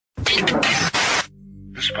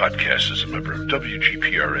This podcast is a member of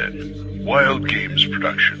WGPRN,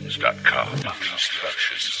 WildGamesProductions.com.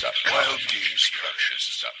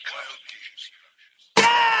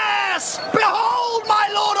 Yes! Behold, my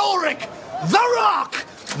Lord Ulrich, the rock,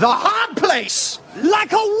 the hard place.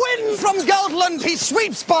 Like a wind from Goldland he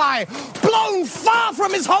sweeps by, blown far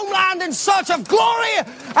from his homeland in search of glory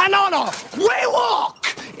and honor. We walk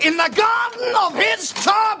in the garden of his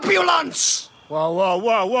turbulence. Whoa,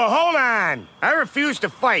 hold on. I refuse to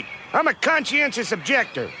fight. I'm a conscientious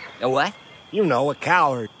objector. A what? You know, a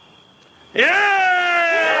coward.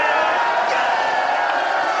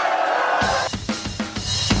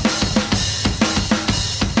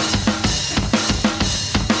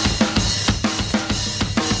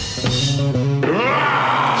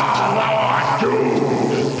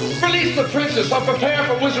 Release the princess. I'll prepare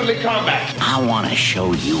for wizardly combat. I want to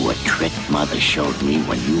show you a trick Mother showed me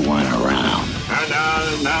when you weren't around.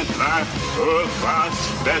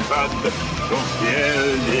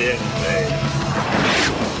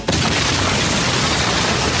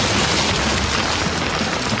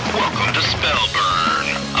 Welcome to Spellburn,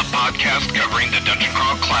 a podcast covering the Dungeon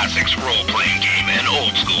Crawl Classics role-playing game and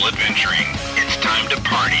old-school adventuring. It's time to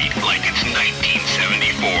party like it's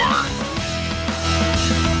 1974.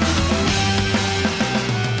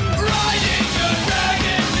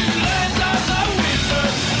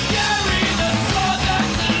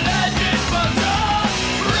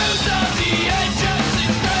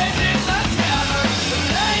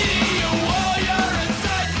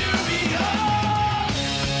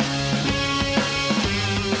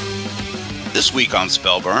 This week on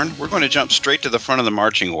Spellburn, we're going to jump straight to the front of the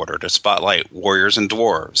marching order to spotlight warriors and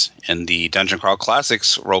dwarves. In the Dungeon Crawl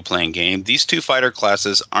Classics role-playing game, these two fighter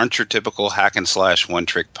classes aren't your typical hack-and-slash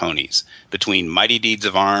one-trick ponies. Between mighty deeds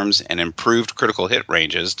of arms and improved critical hit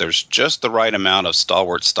ranges, there's just the right amount of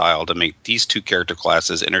stalwart style to make these two character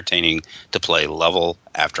classes entertaining to play level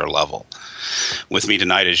after level. With me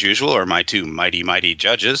tonight, as usual, are my two mighty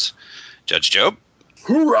judges, Judge Job.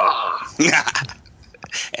 Hoorah!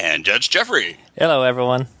 And Judge Jeffrey. Hello,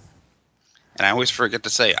 everyone. And I always forget to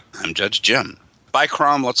say, I'm Judge Jim. By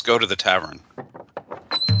Crom, let's go to the tavern.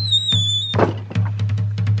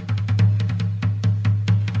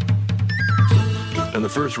 And the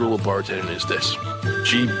first rule of bartending is this.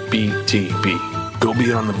 GBTB. Go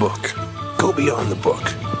beyond the book. Go beyond the book.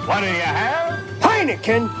 What do you have?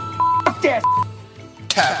 Heineken. F that.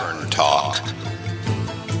 Tavern Talk.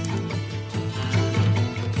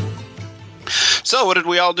 So, what did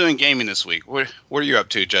we all do in gaming this week? What are you up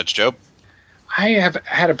to, Judge Job? I have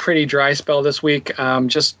had a pretty dry spell this week.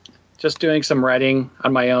 Just doing some writing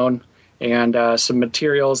on my own and some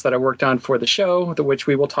materials that I worked on for the show, which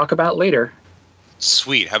we will talk about later.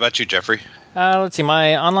 Sweet. How about you, Jeffrey? Let's see.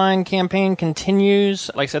 My online campaign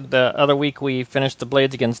continues. Like I said, the other week we finished the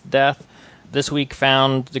Blades Against Death. This week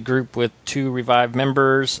found the group with 2 revived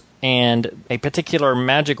members and a particular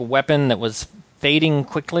magic weapon that was fading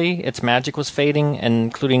quickly. Its magic was fading,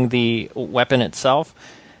 including the weapon itself.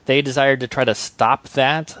 They desired to try to stop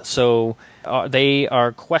that, so they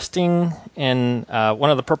are questing in one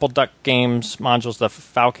of the Purple Duck Games modules, the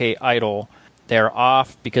Falke Idol. They're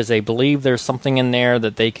off because they believe there's something in there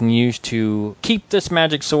that they can use to keep this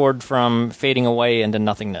magic sword from fading away into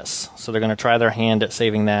nothingness. So they're going to try their hand at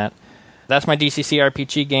saving that. That's my DCC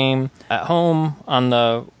RPG game. At home, on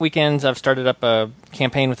the weekends, I've started up a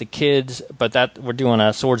campaign with the kids, but that we're doing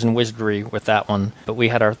a Swords and Wizardry with that one. But we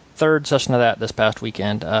had our 3rd session of that this past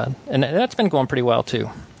weekend, and that's been going pretty well, too.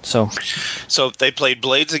 So they played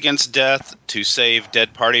Blades Against Death to save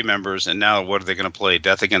dead party members, and now what are they going to play?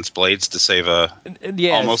 Death Against Blades to save a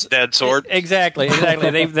almost dead sword? Exactly.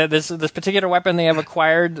 This particular weapon they have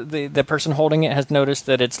acquired, the person holding it has noticed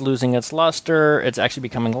that it's losing its luster, it's actually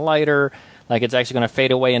becoming lighter, like it's actually going to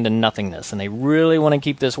fade away into nothingness, and they really want to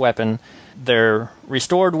keep this weapon. Their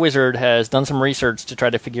restored wizard has done some research to try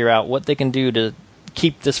to figure out what they can do to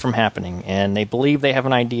keep this from happening, and they believe they have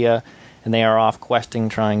an idea, and they are off questing,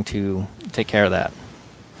 trying to take care of that.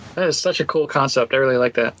 That is such a cool concept. I really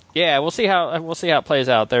like that. Yeah, we'll see how it plays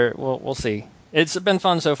out. There, we'll see. It's been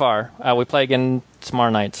fun so far. We play again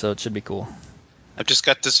tomorrow night, so it should be cool. I've just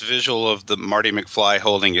got this visual of the Marty McFly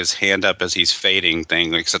holding his hand up as he's fading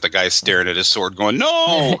thing, except the guy's staring at his sword going,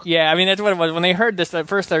 no! Yeah, I mean, that's what it was. When they heard this, at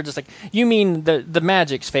first they were just like, you mean the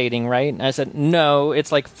magic's fading, right? And I said, no,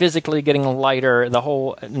 it's like physically getting lighter. The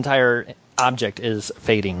whole entire object is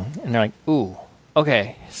fading. And they're like, ooh,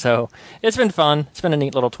 okay. So it's been fun. It's been a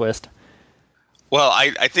neat little twist. Well,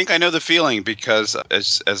 I think I know the feeling because,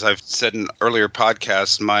 as I've said in earlier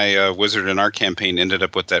podcasts, my wizard in our campaign ended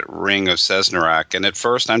up with that ring of Cesnarak. And at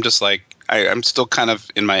first, I'm just like, I'm still kind of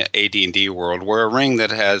in my AD&D world where a ring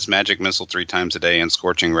that has Magic Missile 3 times a day and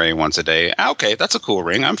Scorching Ray once a day, okay, that's a cool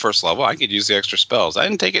ring. I'm first level. I could use the extra spells. I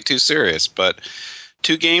didn't take it too serious, but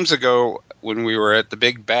 2 games ago when we were at the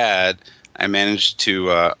Big Bad, I managed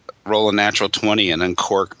to roll a natural 20 and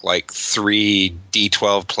uncork like 3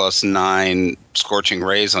 D12 plus 9 Scorching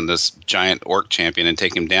Rays on this giant orc champion and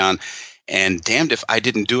take him down. And damned if I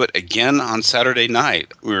didn't do it again on Saturday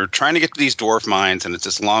night. We were trying to get to these dwarf mines, and it's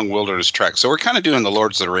this long wilderness trek. So we're kind of doing the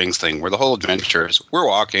Lords of the Rings thing, where the whole adventure is we're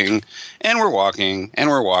walking, and we're walking, and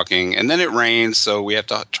we're walking, and then it rains, so we have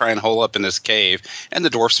to try and hole up in this cave, and the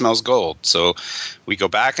dwarf smells gold. So we go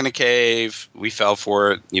back in the cave, we fell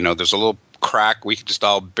for it. There's a little crack we could just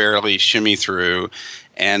all barely shimmy through.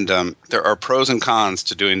 And there are pros and cons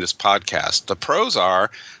to doing this podcast. The pros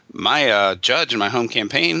are my judge in my home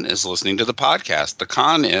campaign is listening to the podcast. The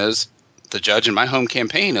con is the judge in my home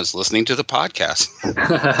campaign is listening to the podcast.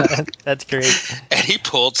 That's great. And he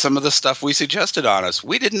pulled some of the stuff we suggested on us.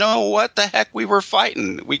 We didn't know what the heck we were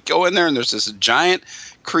fighting. We go in there and there's this giant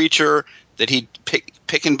creature that he'd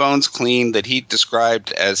picking bones clean that he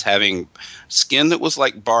described as having skin that was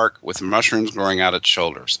like bark with mushrooms growing out its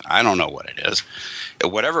shoulders. I don't know what it is.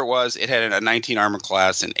 Whatever it was, it had a 19 armor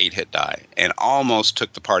class and 8 hit die and almost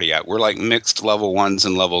took the party out. We're like mixed level 1s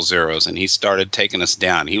and level 0s, and he started taking us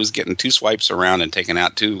down. He was getting 2 swipes around and taking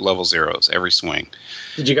out 2 level 0s every swing.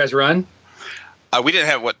 Did you guys run? We didn't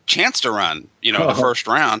have what chance to run, the first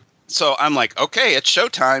round. So I'm like, okay, it's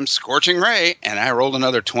showtime, Scorching Ray, and I rolled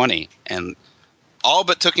another 20, and all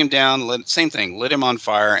but took him down. Same thing, lit him on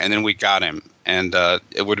fire, and then we got him. And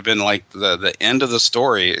it would have been like the end of the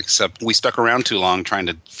story, except we stuck around too long trying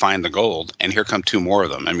to find the gold, and here come 2 more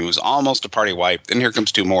of them. I mean, it was almost a party wipe, then here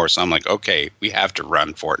comes 2 more. So I'm like, okay, we have to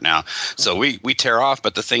run for it now. So we tear off,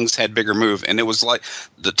 but the things had bigger move, and it was like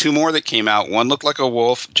the 2 more that came out, one looked like a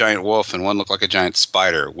wolf, giant wolf, and one looked like a giant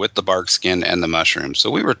spider with the bark skin and the mushrooms.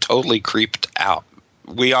 So we were totally creeped out.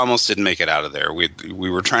 We almost didn't make it out of there. We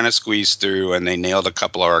were trying to squeeze through, and they nailed a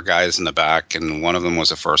couple of our guys in the back, and one of them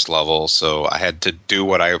was a first level, so I had to do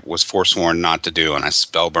what I was forsworn not to do, and I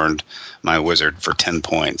spellburned my wizard for 10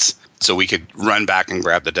 points so we could run back and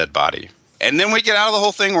grab the dead body. And then we get out of the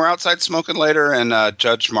whole thing. We're outside smoking later, and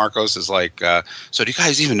Judge Marcos is like, so do you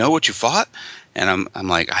guys even know what you fought? And I'm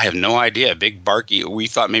like, I have no idea. Big barky. We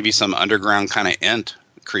thought maybe some underground kind of ent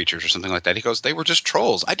creatures or something like that. He goes, they were just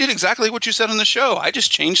trolls. I did exactly what you said on the show. I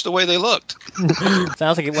just changed the way they looked.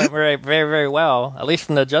 Sounds like it went very, very, very well, at least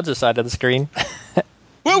from the judge's side of the screen.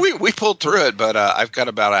 Well, we pulled through it, but I've got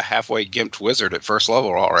about a halfway gimped wizard at first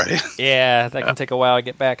level already. Yeah, that can take a while to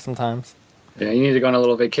get back sometimes. Yeah, you need to go on a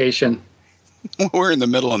little vacation. We're in the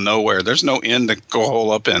middle of nowhere. There's no inn to go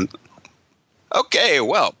hole up in. Okay,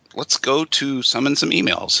 well, let's go to summon some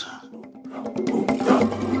emails.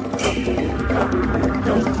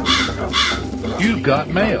 You've got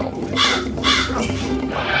mail.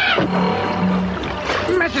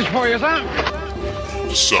 Message for you, sir.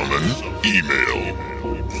 Summon email.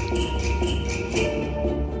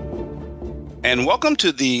 And welcome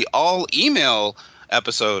to the all-email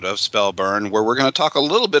episode of Spellburn, where we're going to talk a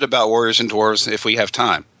little bit about Warriors and Dwarves if we have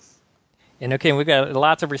time. And okay, we've got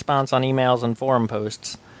lots of response on emails and forum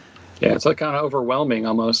posts. Yeah, it's like kind of overwhelming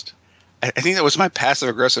almost. I think that was my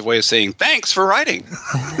passive-aggressive way of saying thanks for writing.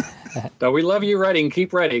 But we love you writing.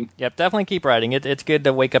 Keep writing. Yep, definitely keep writing. It's good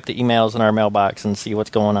to wake up the emails in our mailbox and see what's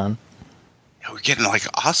going on. Yeah, we're getting like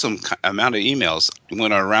awesome amount of emails. You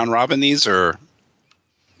want to round robin these or?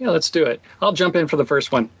 Yeah, let's do it. I'll jump in for the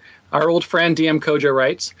first one. Our old friend DM Kojo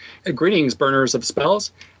writes, greetings, burners of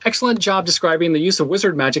spells. Excellent job describing the use of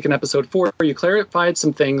wizard magic in episode 4. You clarified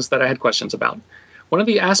some things that I had questions about. One of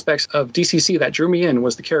the aspects of DCC that drew me in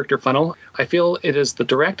was the character funnel. I feel it is the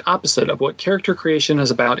direct opposite of what character creation is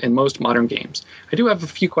about in most modern games. I do have a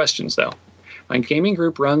few questions, though. My gaming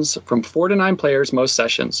group runs from 4 to 9 players most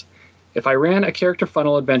sessions. If I ran a character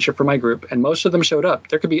funnel adventure for my group and most of them showed up,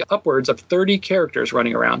 there could be upwards of 30 characters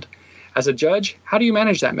running around. As a judge, how do you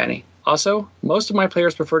manage that many? Also, most of my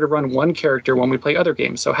players prefer to run one character when we play other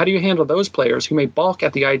games, so how do you handle those players who may balk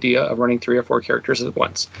at the idea of running 3 or 4 characters at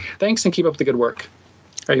once? Thanks, and keep up the good work.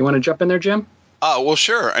 All right, you want to jump in there, Jim? Well,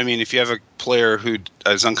 sure. I mean, if you have a player who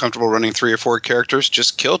is uncomfortable running 3 or 4 characters,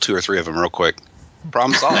 just kill 2 or 3 of them real quick.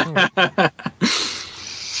 Problem solved.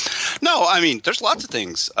 No, Oh, I mean, there's lots of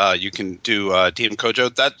things you can do, DM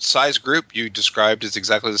Kojo. That size group you described is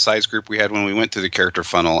exactly the size group we had when we went through the character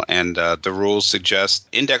funnel, and the rules suggest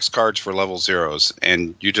index cards for level 0s,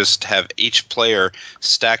 and you just have each player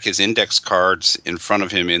stack his index cards in front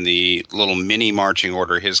of him in the little mini marching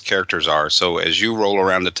order his characters are. So as you roll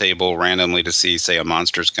around the table randomly to see, say, a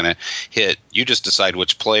monster's going to hit, you just decide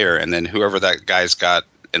which player, and then whoever that guy's got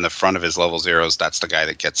in the front of his level 0s, that's the guy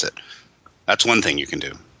that gets it. That's one thing you can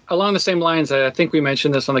do. Along the same lines, I think we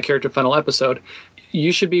mentioned this on the Character Funnel episode,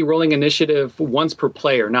 you should be rolling initiative once per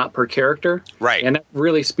player, not per character. Right. And that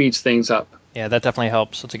really speeds things up. Yeah, that definitely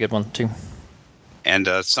helps. That's a good one, too. And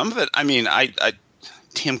some of it, I mean,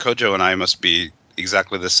 DM Kojo and I must be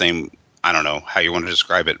exactly the same, I don't know how you want to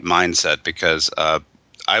describe it, mindset, because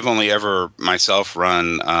I've only ever myself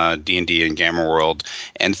run D&D and Gamma World,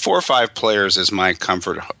 and 4 or 5 players is my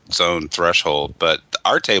comfort zone threshold. But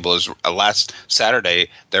our table is last Saturday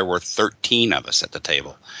there were 13 of us at the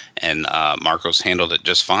table, and Marcos handled it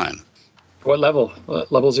just fine. What level?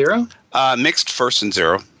 Level 0? Mixed first and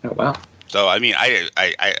 0. Oh wow! So I mean,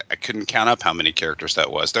 I couldn't count up how many characters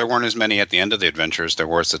that was. There weren't as many at the end of the adventure as there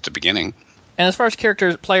was at the beginning. And as far as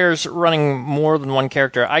players running more than one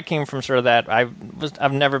character, I came from sort of that.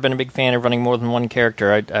 I've never been a big fan of running more than one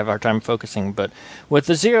character. I have a hard time focusing. But with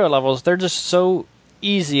the 0 levels, they're just so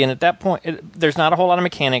easy. And at that point, there's not a whole lot of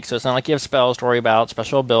mechanics. So it's not like you have spells to worry about,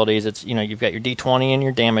 special abilities. It's, you've got your D20 and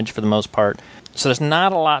your damage for the most part. So there's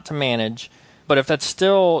not a lot to manage. But if that's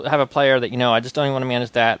still have a player that, I just don't even want to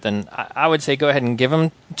manage that, then I would say go ahead and give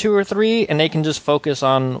them 2 or 3, and they can just focus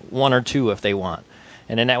on 1 or 2 if they want.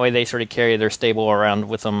 And in that way, they sort of carry their stable around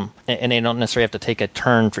with them, and they don't necessarily have to take a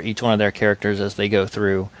turn for each one of their characters as they go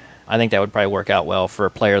through. I think that would probably work out well for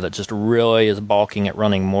a player that just really is balking at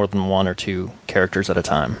running more than 1 or 2 characters at a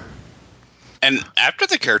time. And after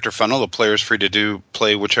the character funnel, the player's free to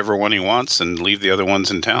play whichever one he wants and leave the other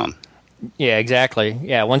ones in town. Yeah, exactly.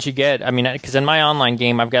 Yeah, once you get, because in my online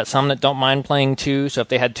game, I've got some that don't mind playing 2, so if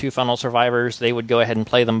they had 2 funnel survivors, they would go ahead and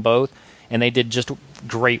play them both. And they did just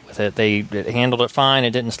great with it. They handled it fine.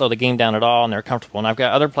 It didn't slow the game down at all, and they're comfortable. And I've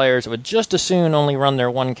got other players that would just as soon only run their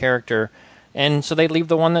 1 character, and so they leave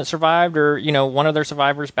the one that survived, or one of their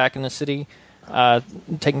survivors back in the city,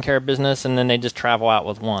 taking care of business, and then they just travel out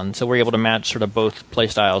with 1. So we're able to match sort of both play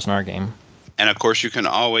styles in our game. And of course, you can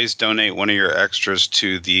always donate one of your extras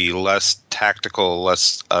to the less tactical,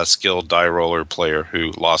 less skilled die roller player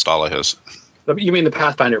who lost all of his. You mean the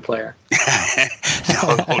Pathfinder player?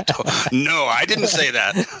 No, I didn't say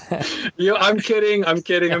that. I'm kidding.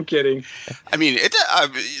 I mean,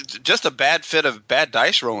 just a bad fit of bad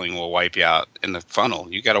dice rolling will wipe you out in the funnel.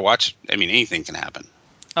 You got to watch. I mean, anything can happen.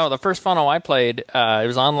 Oh, the first funnel I played, it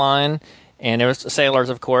was online, and it was sailors,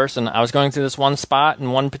 of course, and I was going through this one spot,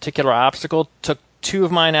 and one particular obstacle took 2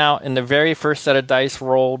 of mine out, and the very first set of dice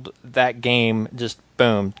rolled that game, just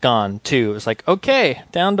boom, gone. 2. It was like, okay,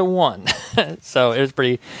 down to 1. So it was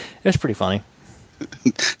pretty funny.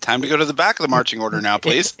 Time to go to the back of the marching order now,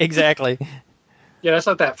 please. Exactly. Yeah, that's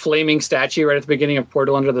like that flaming statue right at the beginning of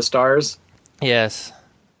Portal Under the Stars. Yes.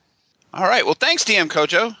 All right. Well, thanks, DM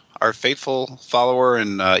Kojo, our faithful follower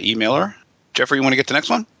and emailer. Jeffrey, you want to get the next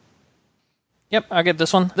one? Yep, I'll get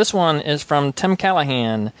this one. This one is from Tim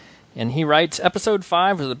Callahan. And he writes, Episode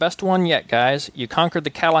 5 was the best one yet, guys. You conquered the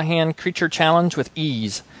Callahan Creature Challenge with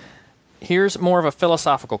ease. Here's more of a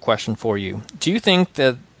philosophical question for you. Do you think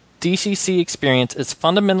the DCC experience is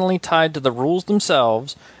fundamentally tied to the rules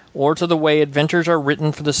themselves or to the way adventures are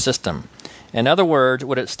written for the system? In other words,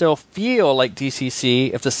 would it still feel like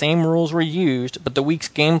DCC if the same rules were used, but the week's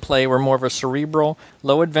gameplay were more of a cerebral,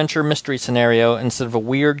 low-adventure mystery scenario instead of a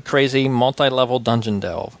weird, crazy, multi-level dungeon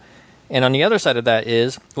delve? And on the other side of that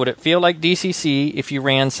is, would it feel like DCC if you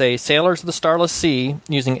ran, say, Sailors of the Starless Sea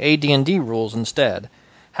using AD&D rules instead?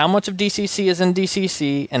 How much of DCC is in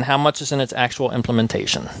DCC, and how much is in its actual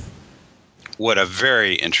implementation? What a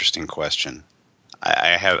very interesting question.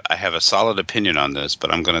 I have a solid opinion on this,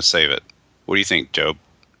 but I'm going to save it. What do you think, Job?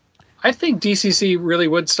 I think DCC really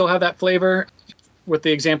would still have that flavor. With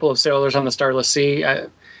the example of Sailors on the Starless Sea,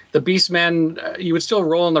 the Beastmen, you would still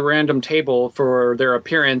roll on the random table for their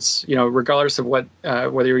appearance, regardless of what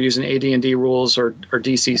whether you're using AD&D rules or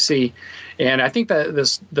DCC. And I think that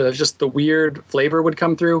just the weird flavor would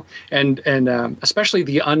come through, and especially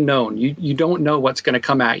the unknown. You don't know what's going to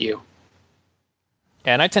come at you.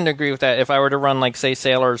 And I tend to agree with that. If I were to run, like, say,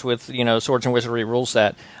 Sailors with, Swords and Wizardry rule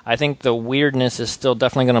set, I think the weirdness is still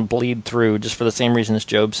definitely going to bleed through, just for the same reason as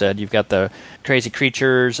Job said. You've got the crazy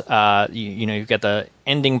creatures, you've got the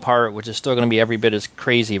ending part, which is still going to be every bit as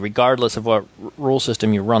crazy, regardless of what rule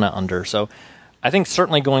system you run it under. So I think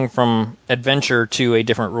certainly going from adventure to a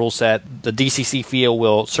different rule set, the DCC feel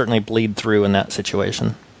will certainly bleed through in that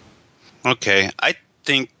situation. Okay, I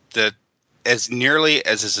think that as nearly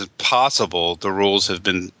as is possible, the rules have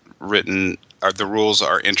been written, or the rules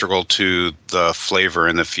are integral to the flavor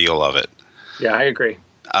and the feel of it. Yeah, I agree.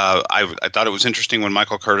 I thought it was interesting when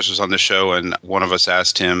Michael Curtis was on the show, and one of us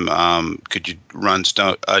asked him, could you run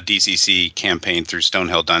a DCC campaign through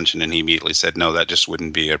Stonehill Dungeon? And he immediately said, no, that just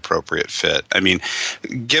wouldn't be an appropriate fit. I mean,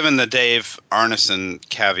 given the Dave Arneson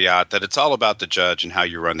caveat that it's all about the judge and how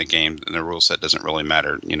you run the game, and the rule set doesn't really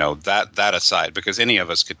matter, that aside, because any of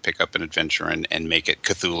us could pick up an adventure and make it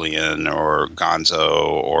Cthulian or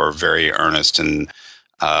Gonzo or very earnest and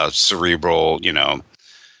cerebral,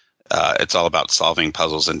 it's all about solving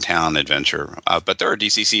puzzles in town adventure. But there are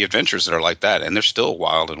DCC adventures that are like that, and they're still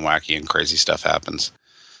wild and wacky and crazy stuff happens.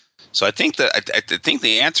 So I think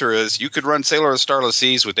the answer is you could run Sailor of the Starless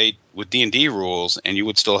Seas with D&D rules, and you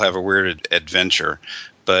would still have a weird adventure.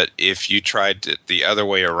 But if you tried the other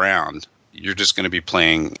way around, you're just going to be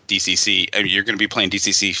playing DCC. I mean, you're going to be playing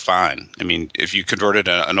DCC fine. I mean, if you converted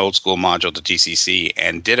an old school module to DCC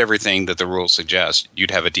and did everything that the rules suggest,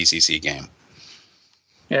 you'd have a DCC game.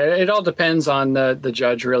 Yeah, it all depends on the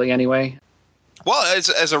judge, really, anyway. Well,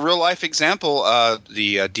 as a real life example,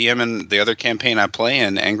 the DM in the other campaign I play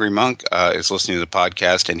in, Angry Monk, is listening to the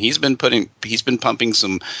podcast, and he's been pumping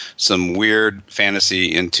some weird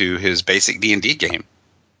fantasy into his basic D&D game.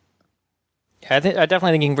 Yeah, I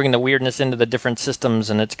definitely think you can bring the weirdness into the different systems,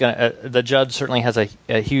 and it's gonna. The judge certainly has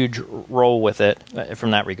a huge role with it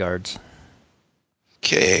from that regards.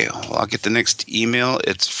 Okay, well, I'll get the next email.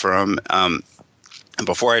 It's from. And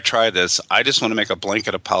before I try this, I just want to make a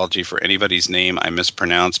blanket apology for anybody's name I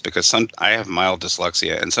mispronounce, because I have mild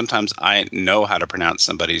dyslexia, and sometimes I know how to pronounce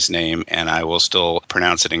somebody's name, and I will still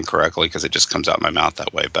pronounce it incorrectly because it just comes out my mouth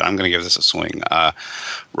that way. But I'm going to give this a swing.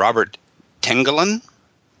 Robert Tengelin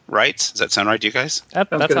writes. Does that sound right to you guys?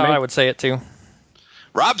 That's how I would say it, too.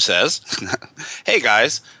 Rob says, hey,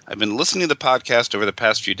 guys, I've been listening to the podcast over the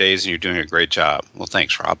past few days, and you're doing a great job. Well,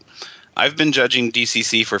 thanks, Rob. I've been judging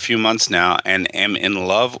DCC for a few months now and am in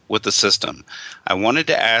love with the system. I wanted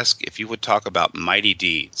to ask if you would talk about mighty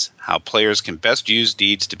deeds, how players can best use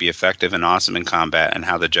deeds to be effective and awesome in combat, and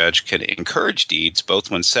how the judge can encourage deeds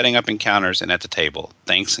both when setting up encounters and at the table.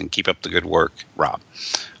 Thanks, and keep up the good work, Rob.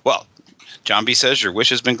 Well, John B. says your wish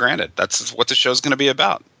has been granted. That's what the show's going to be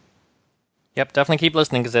about. Yep, definitely keep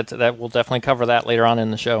listening, because that we'll definitely cover that later on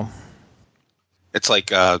in the show. It's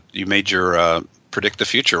like you made your... predict the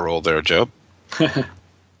future roll there, Joe.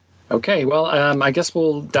 Okay, well, I guess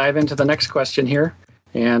we'll dive into the next question here.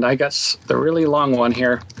 And I got the really long one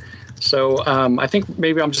here. So I think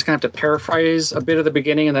maybe I'm just going to have to paraphrase a bit of the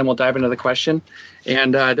beginning, and then we'll dive into the question.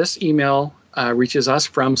 And this email reaches us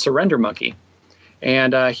from Surrender Monkey.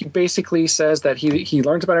 And he basically says that he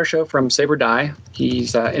learns about our show from Saber Die.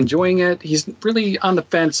 He's enjoying it. He's really on the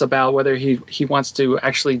fence about whether he wants to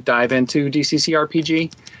actually dive into DCC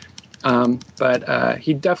RPG. But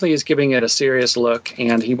he definitely is giving it a serious look,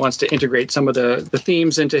 and he wants to integrate some of the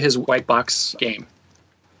themes into his white box game.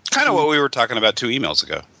 Kind of what we were talking about 2 emails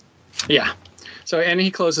ago. Yeah. So, and he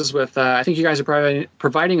closes with, I think you guys are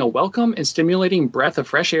providing a welcome and stimulating breath of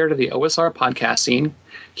fresh air to the OSR podcast scene.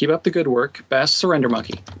 Keep up the good work. Best, Surrender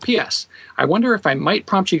Monkey. P.S. I wonder if I might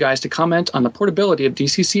prompt you guys to comment on the portability of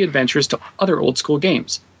DCC adventures to other old school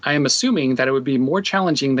games. I am assuming that it would be more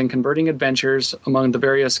challenging than converting adventures among the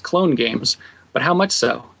various clone games, but how much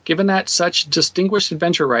so? Given that such distinguished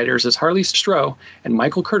adventure writers as Harley Stroh and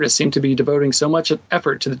Michael Curtis seem to be devoting so much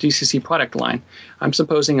effort to the DCC product line, I'm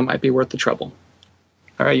supposing it might be worth the trouble.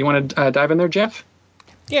 All right, you want to dive in there, Jeff?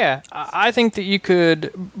 Yeah, I think that you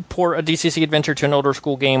could port a DCC adventure to an older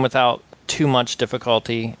school game without too much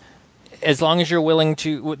difficulty. As long as you're willing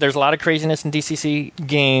to, there's a lot of craziness in DCC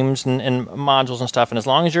games and modules and stuff, and as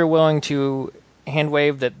long as you're willing to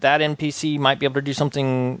handwave that NPC might be able to do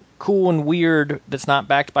something cool and weird that's not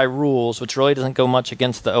backed by rules, which really doesn't go much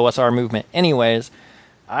against the OSR movement anyways,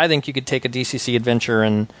 I think you could take a DCC adventure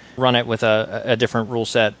and run it with a different rule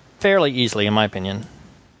set fairly easily, in my opinion.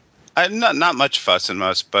 Not much fuss and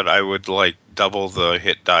muss, but I would like double the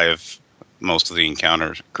hit die of most of the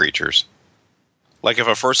encounter creatures. Like if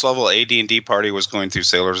a first level AD&D party was going through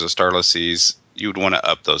Sailors of Starless Seas, you would want to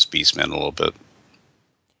up those beastmen a little bit.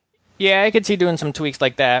 Yeah, I could see doing some tweaks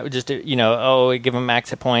like that. Just, give them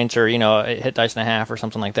max hit points or, a hit dice and a half or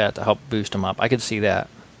something like that to help boost them up. I could see that.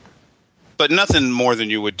 But nothing more than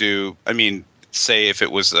you would do. I mean, say if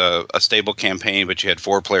it was a stable campaign, but you had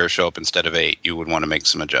 4 players show up instead of 8, you would want to make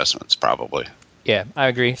some adjustments, probably. Yeah, I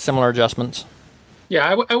agree. Similar adjustments. Yeah,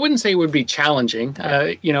 I wouldn't say it would be challenging.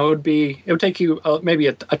 It would take you maybe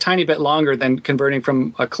a tiny bit longer than converting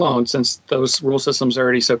from a clone, since those rule systems are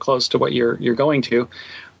already so close to what you're going to.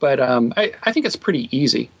 But I think it's pretty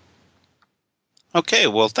easy. Okay,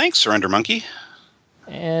 well, thanks, Surrender Monkey.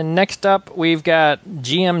 And next up, we've got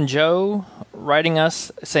GM Joe writing us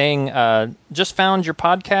saying, just found your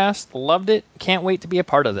podcast, loved it, can't wait to be a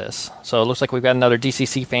part of this. So it looks like we've got another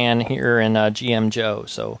DCC fan here in GM Joe.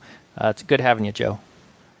 So it's good having you, Joe.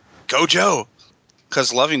 Go, Joe!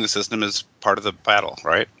 Because loving the system is part of the battle,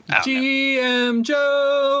 right? GM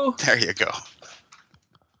Joe! There you go.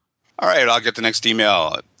 All right, I'll get the next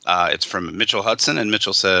email. It's from Mitchell Hudson, and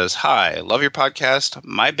Mitchell says, "Hi, love your podcast.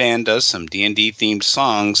 My band does some D&D themed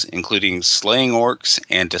songs, including Slaying Orcs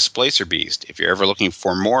and Displacer Beast. If you're ever looking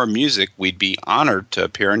for more music, we'd be honored to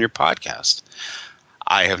appear on your podcast."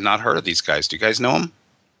 I have not heard of these guys. Do you guys know them?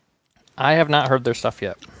 I have not heard their stuff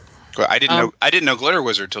yet. I didn't know Glitter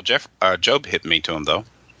Wizard till Job hit me to him, though.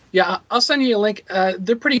 Yeah, I'll send you a link.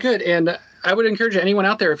 They're pretty good, and I would encourage anyone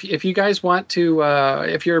out there, if you guys want to,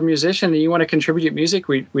 if you're a musician and you want to contribute music,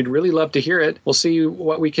 we'd really love to hear it. We'll see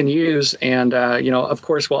what we can use, and of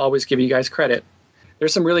course, we'll always give you guys credit.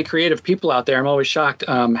 There's some really creative people out there. I'm always shocked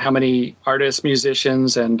how many artists,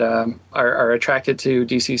 musicians, and are attracted to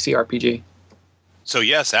DCC RPG. So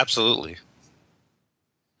yes, absolutely.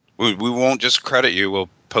 We won't just credit you. We'll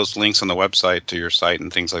post links on the website to your site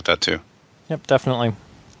and things like that too. Yep, definitely.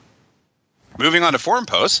 Moving on to forum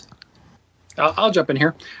posts. I'll jump in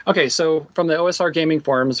here. Okay, so from the OSR Gaming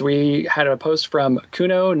forums, we had a post from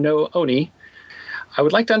Kuno no Oni. "I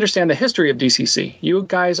would like to understand the history of DCC. You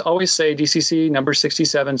guys always say DCC number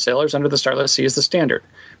 67, Sailors Under the Starless Sea, is the standard.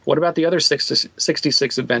 What about the other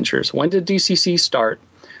 66 adventures? When did DCC start?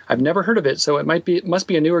 I've never heard of it, so it must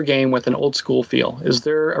be a newer game with an old school feel. Is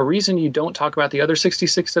there a reason you don't talk about the other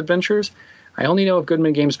 66 adventures? I only know of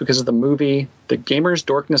Goodman Games because of the movie The Gamer's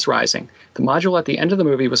Darkness Rising. The module at the end of the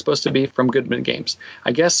movie was supposed to be from Goodman Games.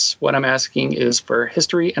 I guess what I'm asking is for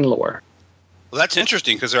history and lore." Well, that's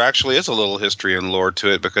interesting because there actually is a little history and lore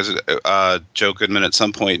to it, because Joe Goodman at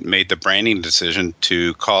some point made the branding decision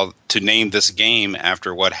to name this game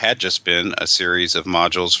after what had just been a series of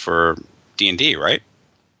modules for D&D, right?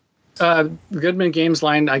 Goodman Games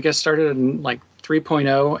line, I guess, started in like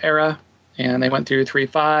 3.0 era, and they went through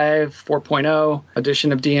 3.5, 4.0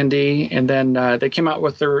 edition of D&D, and then they came out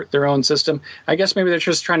with their own system. I guess maybe they're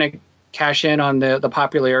just trying to cash in on the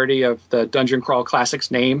popularity of the Dungeon Crawl Classics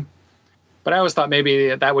name. But I always thought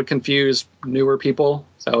maybe that would confuse newer people,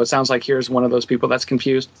 so it sounds like here's one of those people that's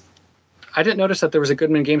confused. I didn't notice that there was a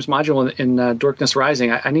Goodman Games module in Darkness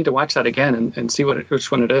Rising. I need to watch that again and see which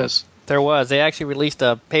one it is. There was. They actually released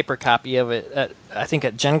a paper copy of it, I think,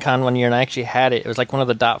 at Gen Con one year, and I actually had it. It was like one of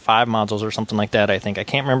the .5 modules or something like that, I think. I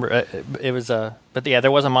can't remember. It was but yeah,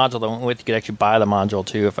 there was a module that went with. You could actually buy the module,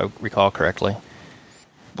 too, if I recall correctly.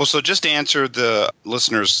 Well, so just to answer the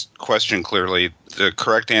listener's question clearly, the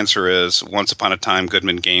correct answer is once upon a time,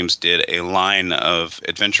 Goodman Games did a line of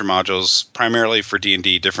adventure modules, primarily for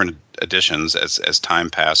D&D, different editions as time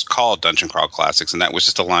passed, called Dungeon Crawl Classics, and that was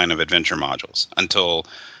just a line of adventure modules until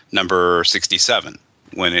number 67,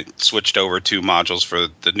 when it switched over to modules for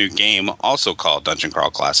the new game, also called Dungeon Crawl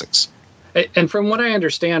Classics. And from what I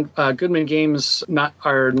understand, Goodman Games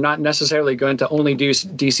are not necessarily going to only do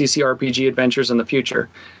DCC RPG adventures in the future.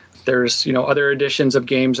 There's other editions of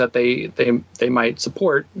games that they might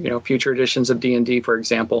support. Future editions of D&D, for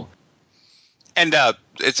example. And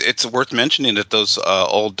it's worth mentioning that those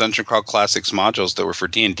old Dungeon Crawl Classics modules that were for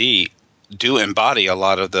D&D do embody a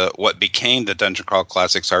lot of what became the Dungeon Crawl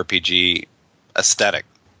Classics RPG aesthetic.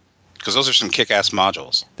 Because those are some kick-ass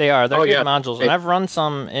modules. They are. They're good modules. And I've run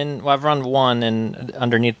I've run one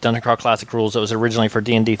underneath Dungeon Crawl Classic rules that was originally for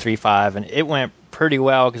D&D 3.5, and it went pretty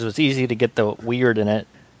well because it was easy to get the weird in it.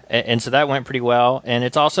 And so that went pretty well. And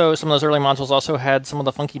it's also, some of those early modules also had some of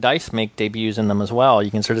the funky dice make debuts in them as well. You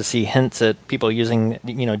can sort of see hints at people using,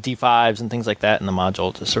 D5s and things like that in the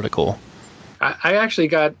module. It's sort of cool. I actually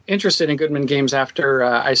got interested in Goodman Games after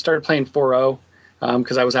I started playing 4.0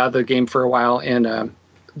 because I was out of the game for a while, and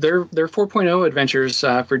their 4.0 adventures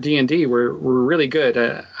for D&D were really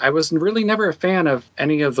good. I was really never a fan of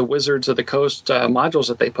any of the Wizards of the Coast modules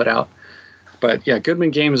that they put out. But yeah,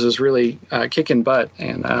 Goodman Games is really kicking butt.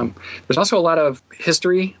 And there's also a lot of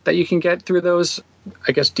history that you can get through those.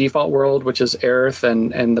 I guess Default World, which is Aerith,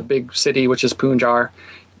 and the big city, which is Punjar.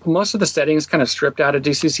 Most of the settings kind of stripped out of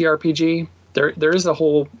DCC RPG. There is a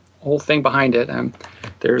whole thing behind it.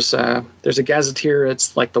 There's a gazetteer.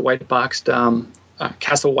 It's like the white boxed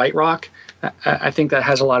Castle White Rock. I think that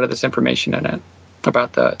has a lot of this information in it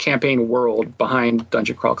about the campaign world behind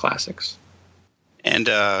Dungeon Crawl Classics. And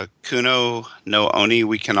Kuno no Oni,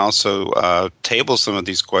 we can also table some of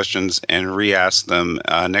these questions and re-ask them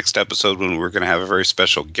next episode when we're going to have a very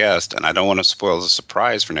special guest. And I don't want to spoil the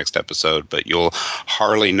surprise for next episode, but you'll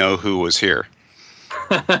hardly know who was here.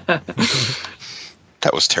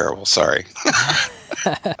 That was terrible. Sorry.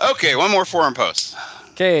 Okay, one more forum post.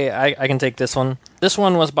 Okay, I can take this one. This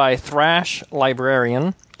one was by Thrash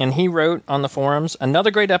Librarian, and he wrote on the forums,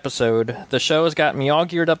 "Another great episode. The show has got me all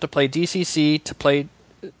geared up to play DCC, to play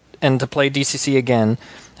DCC again.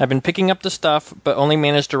 I've been picking up the stuff, but only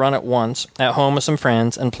managed to run it once, at home with some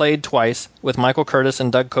friends, and played twice with Michael Curtis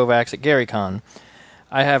and Doug Kovacs at GaryCon.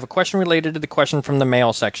 I have a question related to the question from the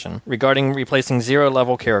mail section, regarding replacing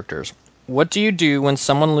zero-level characters. What do you do when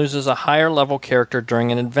someone loses a higher-level character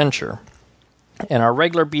during an adventure? In our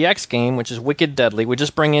regular BX game, which is Wicked Deadly, we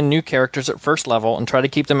just bring in new characters at first level and try to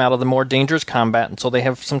keep them out of the more dangerous combat until they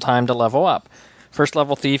have some time to level up. First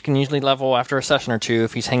level Thief can usually level after a session or two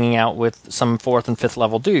if he's hanging out with some 4th and 5th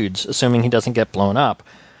level dudes, assuming he doesn't get blown up.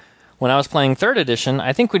 When I was playing 3rd edition,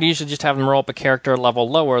 I think we'd usually just have them roll up a character a level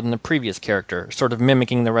lower than the previous character, sort of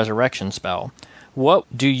mimicking the resurrection spell.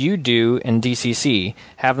 What do you do in DCC?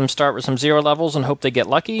 Have them start with some 0 levels and hope they get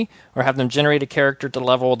lucky? Or have them generate a character to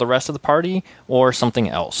level the rest of the party? Or something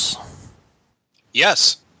else?"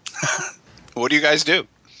 Yes. What do you guys do?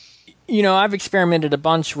 You know, I've experimented a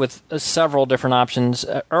bunch with several different options.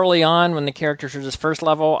 Early on, when the characters were just first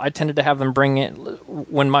level, I tended to have them bring it...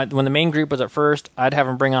 When the main group was at first, I'd have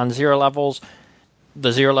them bring on 0 levels.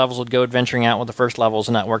 The 0 levels would go adventuring out with the first levels,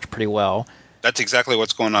 and that worked pretty well. That's exactly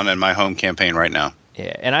what's going on in my home campaign right now.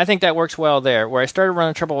 Yeah, and I think that works well there. Where I started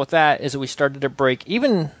running trouble with that is that we started to break,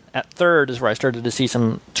 even at 3rd is where I started to see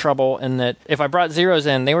some trouble in that if I brought zeros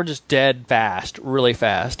in, they were just dead fast, really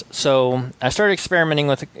fast. So I started experimenting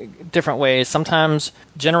with different ways. Sometimes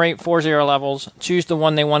generate 4 0 levels, choose the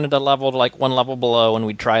one they wanted to level to like 1 level below, and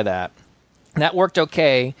we'd try that. And that worked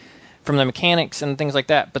okay from the mechanics and things like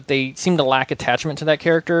that, but they seemed to lack attachment to that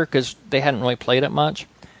character because they hadn't really played it much.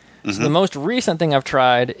 Mm-hmm. So the most recent thing I've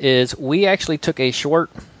tried is we actually took a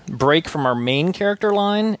short break from our main character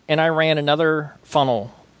line, and I ran another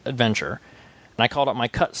funnel adventure. And I called it my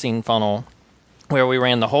cutscene funnel, where we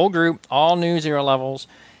ran the whole group, all new 0 levels,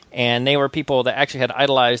 and they were people that actually had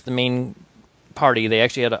idolized the main party. They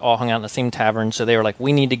actually had all hung out in the same tavern, so they were like,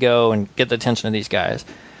 we need to go and get the attention of these guys.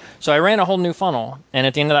 So I ran a whole new funnel, and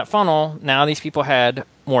at the end of that funnel, now these people had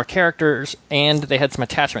more characters, and they had some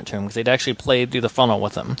attachment to them, because they'd actually played through the funnel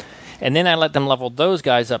with them. And then I let them level those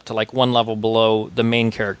guys up to like 1 level below the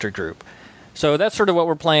main character group. So that's sort of what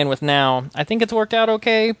we're playing with now. I think it's worked out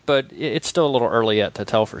okay, but it's still a little early yet to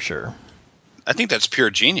tell for sure. I think that's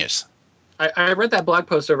pure genius. I read that blog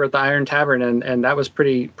post over at the Iron Tavern, and that was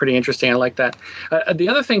pretty interesting. I like that. The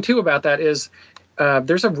other thing, too, about that is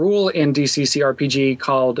there's a rule in DCC RPG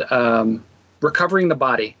called recovering the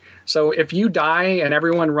body. So if you die and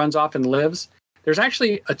everyone runs off and lives, there's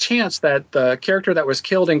actually a chance that the character that was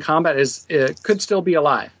killed in combat could still be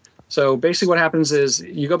alive. So basically what happens is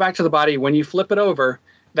you go back to the body. When you flip it over,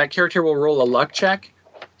 that character will roll a luck check.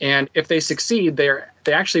 And if they succeed,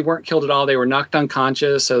 they actually weren't killed at all. They were knocked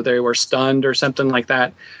unconscious, so they were stunned or something like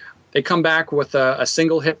that. They come back with a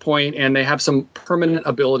single hit point, and they have some permanent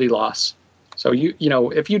ability loss. So you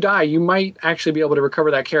know, if you die, you might actually be able to recover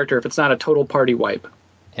that character if it's not a total party wipe.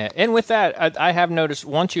 Yeah, and with that, I have noticed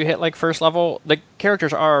once you hit like first level, the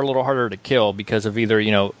characters are a little harder to kill because of either,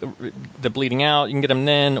 you know, the bleeding out, you can get them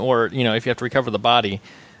then, or, you know, if you have to recover the body.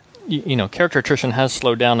 You know, character attrition has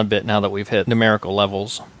slowed down a bit now that we've hit numerical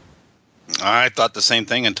levels. I thought the same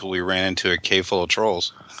thing until we ran into a cave full of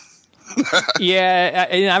trolls. Yeah,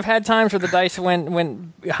 I've had times where the dice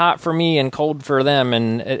went hot for me and cold for them,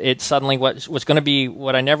 and it suddenly what was going to be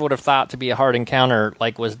what I never would have thought to be a hard encounter,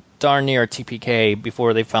 like, was darn near a TPK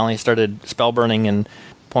before they finally started spell burning and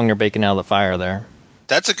pulling their bacon out of the fire there.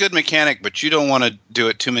 That's a good mechanic, but you don't want to do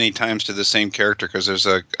it too many times to the same character, because there's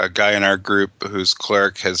a guy in our group whose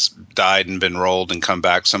cleric has died and been rolled and come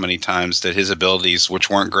back so many times that his abilities, which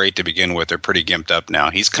weren't great to begin with, are pretty gimped up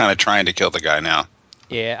now. He's kind of trying to kill the guy now.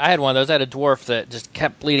 Yeah, I had one of those. I had a dwarf that just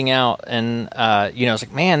kept bleeding out, and you know, it's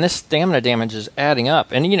like, man, this stamina damage is adding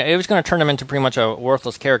up, and you know, it was going to turn him into pretty much a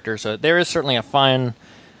worthless character. So there is certainly a fine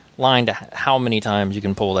line to how many times you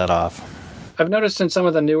can pull that off. I've noticed in some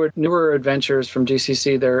of the newer adventures from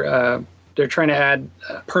DCC, they're trying to add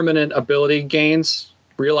permanent ability gains,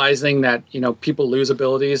 realizing that, you know, people lose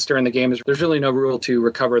abilities during the game. There's really no rule to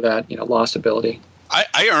recover that, you know, lost ability.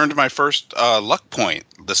 I earned my first luck point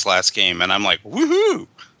this last game, and I'm like, woohoo!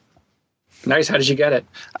 Nice. How did you get it?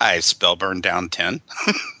 I spellburn down 10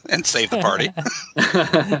 and saved the party.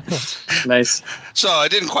 Nice. So I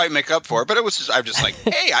didn't quite make up for it, but I'm just like,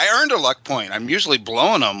 hey, I earned a luck point. I'm usually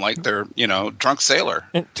blowing them like they're, drunk sailor.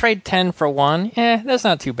 Trade 10 for 1. That's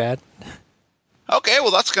not too bad. Okay, well,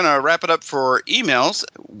 that's going to wrap it up for emails.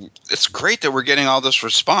 It's great that we're getting all this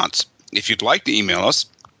response. If you'd like to email us,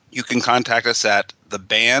 you can contact us at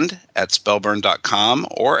theband@spellburn.com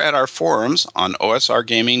or at our forums on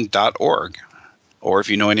osrgaming.org. Or if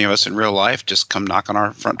you know any of us in real life, just come knock on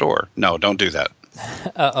our front door. No, don't do that.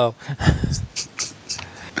 Uh-oh.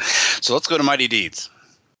 So let's go to Mighty Deeds.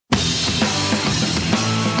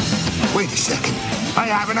 Wait a second. I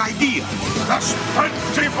have an idea. There's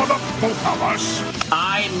plenty for the both of us.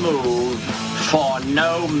 I move for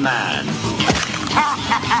no man.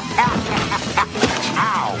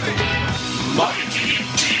 Ow. Mighty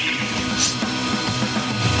Deeds.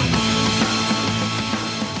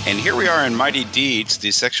 And here we are in Mighty Deeds,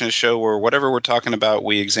 the section of the show where whatever we're talking about,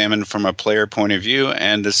 we examine from a player point of view.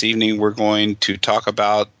 And this evening, we're going to talk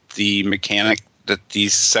about the mechanic that the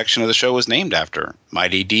section of the show was named after,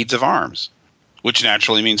 Mighty Deeds of Arms, which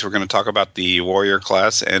naturally means we're going to talk about the warrior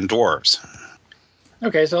class and dwarves.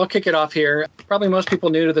 Okay, so I'll kick it off here. Probably most people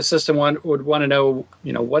new to the system would want to know,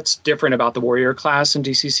 what's different about the warrior class in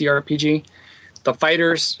DCC RPG. The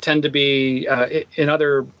fighters tend to be, in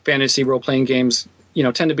other fantasy role-playing games,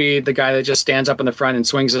 tend to be the guy that just stands up in the front and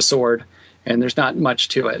swings a sword, and there's not much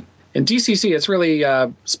to it. In DCC, it's really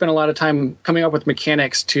spent a lot of time coming up with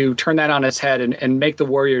mechanics to turn that on its head and make the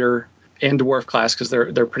warrior and dwarf class, because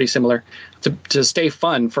they're pretty similar, to stay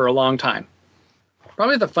fun for a long time.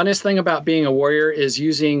 Probably the funnest thing about being a warrior is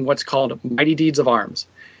using what's called Mighty Deeds of Arms.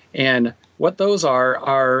 And what those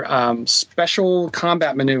are special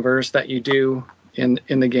combat maneuvers that you do in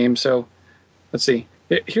the game. So let's see.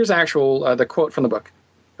 Here's the quote from the book.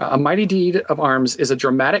 A Mighty Deed of Arms is a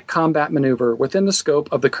dramatic combat maneuver within the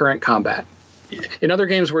scope of the current combat. In other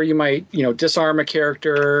games where you might, disarm a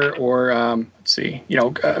character or,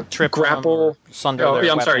 Trip grapple. Sunder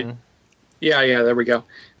their I'm weapon. sorry. Yeah, there we go.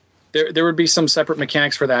 There would be some separate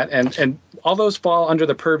mechanics for that, and all those fall under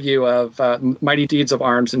the purview of Mighty Deeds of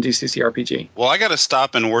Arms in DCC RPG. Well, I got to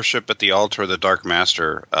stop and worship at the altar of the Dark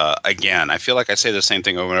Master again. I feel like I say the same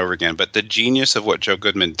thing over and over again, but the genius of what Joe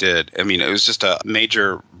Goodman did, it was just a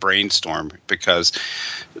major brainstorm, because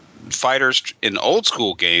fighters in old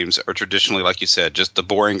school games are traditionally, like you said, just the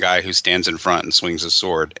boring guy who stands in front and swings a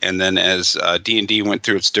sword. And then as D&D went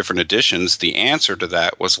through its different editions, the answer to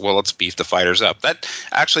that was, well, let's beef the fighters up. That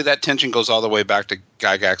tension goes all the way back to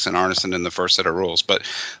Gygax and Arneson in the first set of rules. But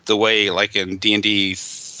the way, like in D&D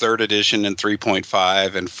 3rd edition and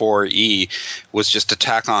 3.5 and 4E, was just to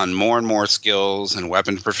tack on more and more skills and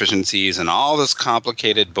weapon proficiencies and all this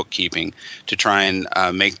complicated bookkeeping to try and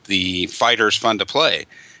make the fighters fun to play.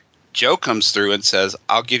 Joe comes through and says,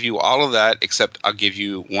 I'll give you all of that, except I'll give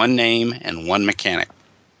you one name and one mechanic.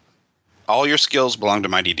 All your skills belong to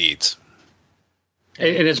Mighty Deeds.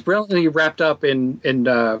 And it's brilliantly wrapped up in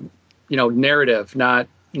narrative, not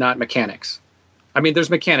mechanics. There's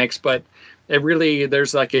mechanics, but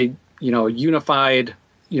there's like a, unified,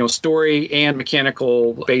 story and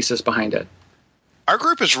mechanical basis behind it. Our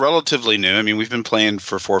group is relatively new. We've been playing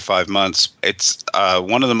for 4 or 5 months. It's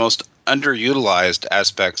one of the most underutilized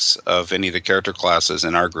aspects of any of the character classes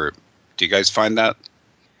in our group. Do you guys find that?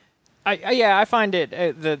 I find it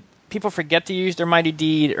that people forget to use their Mighty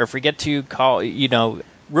Deed or forget to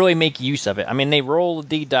really make use of it. They roll the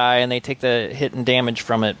D die and they take the hit and damage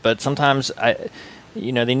from it, but sometimes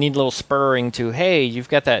they need a little spurring to, hey, you've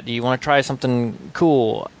got that. Do you want to try something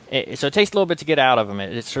cool? So it takes a little bit to get out of them.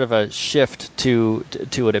 It's sort of a shift to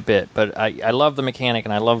it a bit. But I love the mechanic,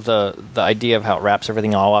 and I love the idea of how it wraps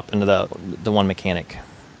everything all up into the one mechanic.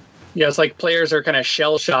 Yeah, it's like players are kind of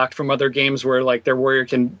shell-shocked from other games where like their warrior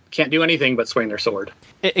can't do anything but swing their sword.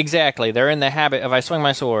 Exactly. They're in the habit of I swing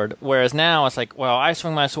my sword, whereas now it's like, well, I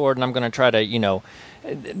swing my sword and I'm going to try to,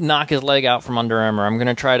 knock his leg out from under him, or I'm going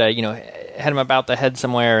to try to, head him about the head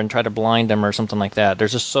somewhere and try to blind him or something like that.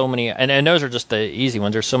 There's just so many, and those are just the easy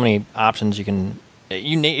ones. There's so many options you can,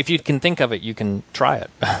 if you can think of it, you can try it.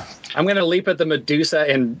 I'm going to leap at the Medusa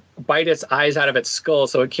and bite its eyes out of its skull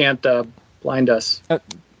so it can't blind us.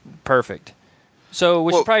 Perfect. So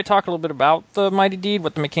we should probably talk a little bit about the Mighty Deed,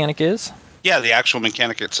 what the mechanic is. Yeah, the actual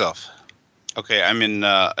mechanic itself. Okay, I'm in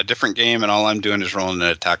a different game, and all I'm doing is rolling an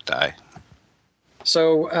attack die.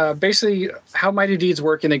 So basically, how Mighty Deeds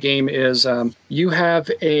work in the game is you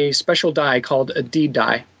have a special die called a deed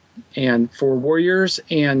die. And for warriors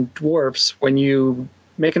and dwarfs, when you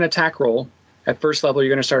make an attack roll, at first level,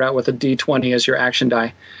 you're going to start out with a D20 as your action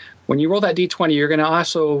die. When you roll that d20, you're going to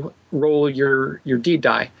also roll your deed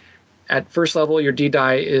die. At first level, your deed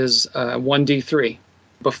die is 1d3.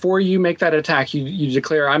 Before you make that attack, you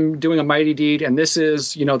declare, I'm doing a mighty deed, and this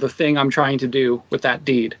is, the thing I'm trying to do with that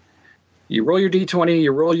deed. You roll your d20,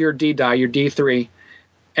 you roll your deed die, your d3.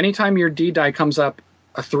 Anytime your deed die comes up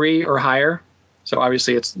a 3 or higher, so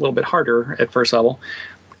obviously it's a little bit harder at first level,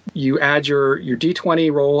 you add your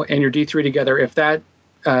d20 roll and your d3 together. If that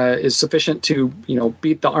is sufficient to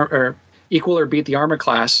beat the or equal or beat the armor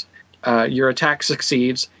class, your attack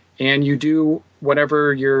succeeds, and you do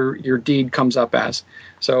whatever your deed comes up as.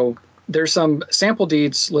 So there's some sample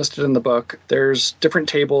deeds listed in the book. There's different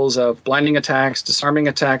tables of blinding attacks, disarming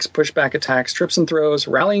attacks, pushback attacks, trips and throws,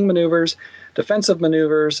 rallying maneuvers, defensive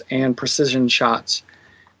maneuvers, and precision shots.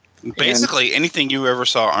 Basically, anything you ever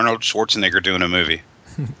saw Arnold Schwarzenegger do in a movie.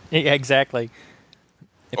 Yeah, exactly.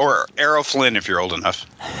 Or Errol Flynn, if you're old enough.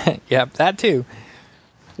 Yeah, that too.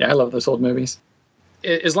 Yeah, I love those old movies.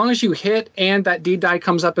 As long as you hit and that deed die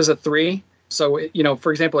comes up as a 3. So,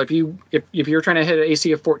 for example, if you're trying to hit an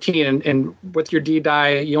AC of 14 and with your deed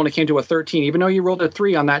die, you only came to a 13, even though you rolled a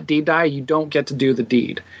 3 on that deed die, you don't get to do the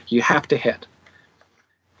deed. You have to hit.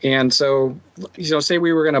 And so, say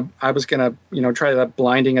I was going to, try that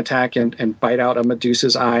blinding attack and bite out a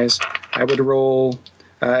Medusa's eyes. I would roll,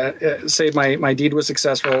 say my deed was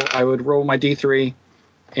successful. I would roll my D3.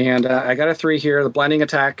 And I got a 3 here. The blinding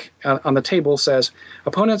attack on the table says,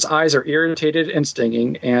 opponent's eyes are irritated and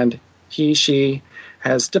stinging, and she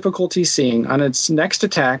has difficulty seeing. On its next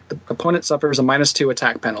attack, the opponent suffers a -2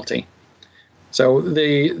 attack penalty. So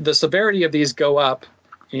the severity of these go up,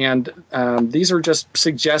 and these are just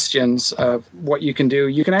suggestions of what you can do.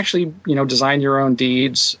 You can actually, design your own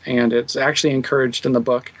deeds, and it's actually encouraged in the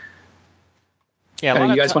book. Yeah,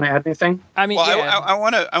 you guys want to add anything? I mean, I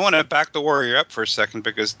want to back the warrior up for a second,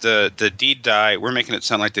 because the deed die, we're making it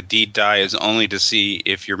sound like the deed die is only to see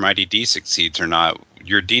if your mighty D succeeds or not.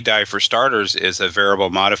 Your deed die, for starters, is a variable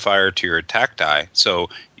modifier to your attack die, so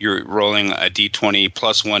you're rolling a d20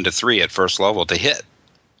 plus 1 to 3 at first level to hit.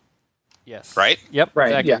 Yes. Right? Yep. Right.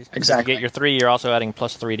 Exactly. Yeah. Exactly. If you get your 3, you're also adding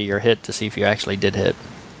 +3 to your hit to see if you actually did hit.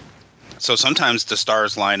 So sometimes the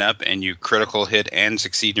stars line up and you critical hit and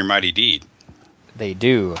succeed your mighty deed. They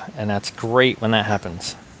do, and that's great when that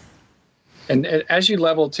happens. And as you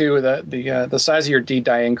level 2, the size of your deed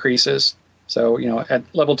die increases. So, at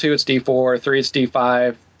level 2 it's D4, 3 it's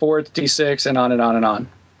D5, 4 it's D6, and on and on and on.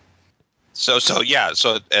 So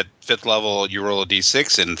at 5th level you roll a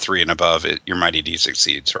D6, and 3 and above your mighty D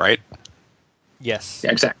succeeds, right? Yes.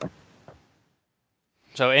 Yeah, exactly.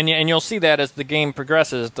 So and you'll see that as the game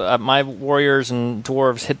progresses, my warriors and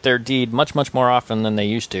dwarves hit their deed much more often than they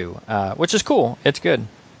used to, which is cool. It's good.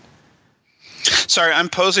 Sorry, I'm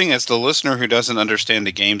posing as the listener who doesn't understand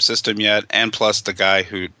the game system yet, and plus the guy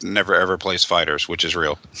who never ever plays fighters, which is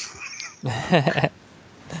real. Well,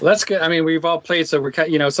 that's good. I mean, we've all played, so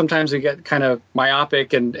we're sometimes we get kind of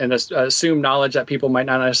myopic and assume knowledge that people might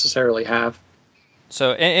not necessarily have.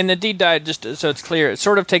 So in the deed die, just so it's clear, it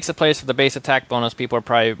sort of takes the place of the base attack bonus. People are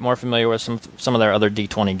probably more familiar with some of their other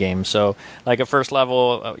D20 games. So like at first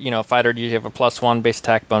level, fighter usually have a +1 base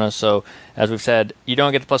attack bonus. So as we've said, you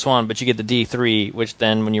don't get the +1, but you get the D3, which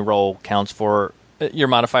then when you roll counts for your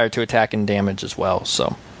modifier to attack and damage as well.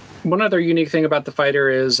 So one other unique thing about the fighter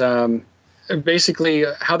is basically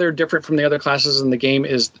how they're different from the other classes in the game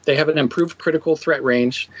is they have an improved critical threat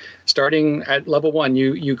range. Starting at level 1,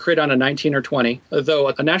 you crit on a 19 or 20. Though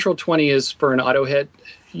a natural 20 is for an auto hit,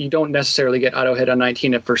 you don't necessarily get auto hit on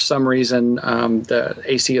 19 if for some reason the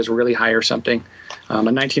AC is really high or something. A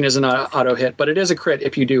 19 is an auto hit, but it is a crit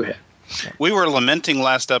if you do hit. We were lamenting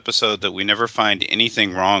last episode that we never find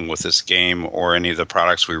anything wrong with this game or any of the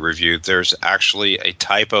products we reviewed. There's actually a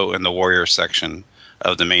typo in the warrior section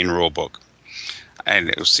of the main rule book.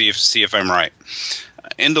 And see if I'm right.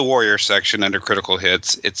 In the warrior section under critical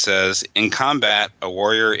hits, it says, in combat, a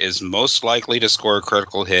warrior is most likely to score a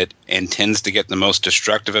critical hit and tends to get the most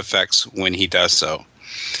destructive effects when he does so.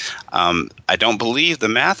 I don't believe the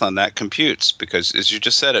math on that computes, because as you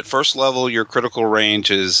just said, at first level, your critical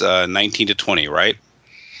range is 19 to 20, right?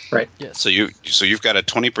 Right. Yes. So you've got a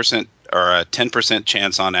 20% or a 10%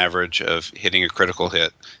 chance on average of hitting a critical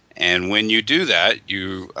hit. And when you do that,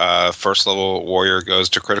 you first level warrior goes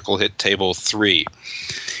to critical hit table 3.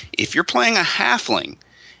 If you're playing a halfling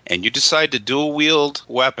and you decide to dual wield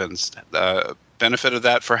weapons, the benefit of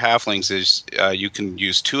that for halflings is you can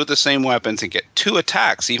use 2 of the same weapons and get 2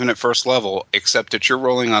 attacks even at first level, except that you're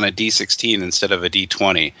rolling on a D16 instead of a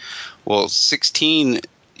D20. Well, 16,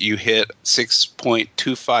 you hit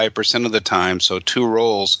 6.25% of the time, so 2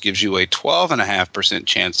 rolls gives you a 12.5%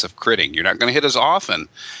 chance of critting. You're not going to hit as often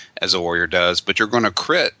as a warrior does, but you're going to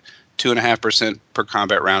crit 2.5% per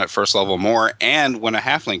combat round at first level more, and when a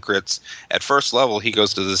halfling crits at first level, he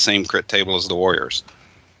goes to the same crit table as the warriors.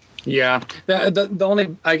 Yeah, the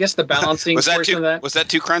only, I guess, the balancing was that portion too, of that. Was that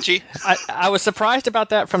too crunchy? I was surprised about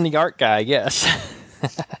that from the art guy. Yes.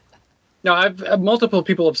 No, I've multiple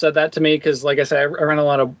people have said that to me because, like I said, I run a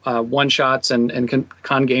lot of one shots and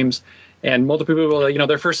con games, and multiple people,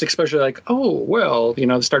 their first exposure, like, oh well,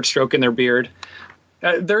 start stroking their beard.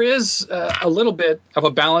 There is a little bit of a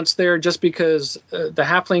balance there, just because the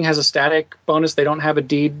halfling has a static bonus. They don't have a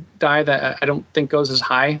deed die that I don't think goes as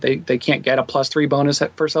high. They can't get a +3 bonus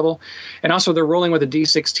at first level, and also they're rolling with a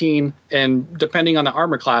D16, and depending on the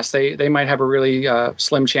armor class, they might have a really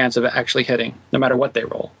slim chance of actually hitting, no matter what they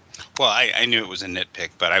roll. Well, I knew it was a nitpick,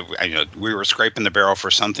 but I know we were scraping the barrel for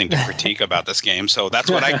something to critique about this game, so that's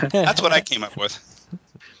what I came up with.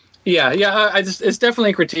 Yeah. It's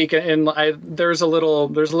definitely a critique, and there's a little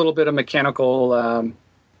bit of mechanical,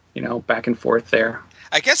 back and forth there.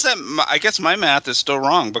 I guess my math is still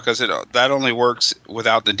wrong, because that only works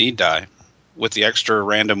without the deed die. With the extra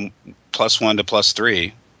random +1 to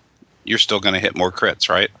 +3, you're still going to hit more crits,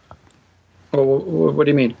 right? Well, what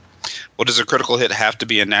do you mean? Well, does a critical hit have to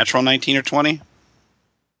be a natural 19 or 20?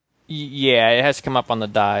 Yeah, it has to come up on the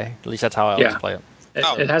die. At least that's how I always play it.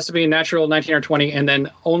 It has to be a natural 19 or 20, and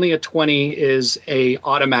then only a 20 is a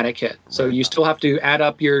automatic hit. So you still have to add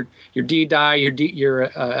up your D die, your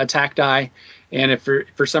attack die, and if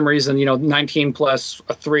for some reason 19 plus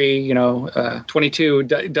a 3, 22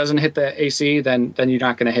 doesn't hit the AC, then you're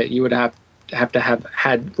not going to hit. You would have to have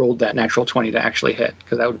had rolled that natural 20 to actually hit,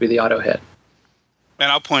 because that would be the auto hit.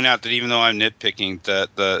 And I'll point out that even though I'm nitpicking,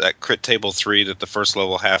 that crit table 3 that the first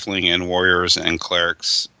level halfling and warriors and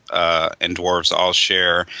clerics and dwarves all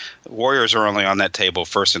share, warriors are only on that table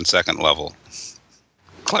first and second level.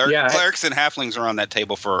 Clerics and halflings are on that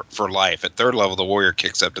table for life. At third level, the warrior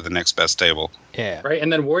kicks up to the next best table. Yeah. Right,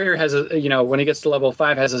 and then warrior has when he gets to level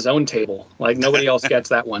 5, has his own table. Like nobody else gets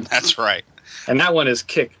that one. That's right. And that one is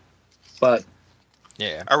kick butt.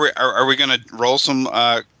 Yeah. Are we going to roll some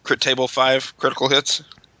crit table 5 critical hits?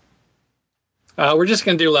 We're just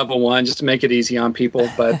going to do level 1 just to make it easy on people,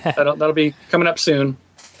 but that'll be coming up soon.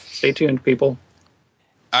 Stay tuned, people.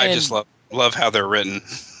 I just love how they're written.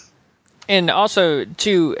 And also,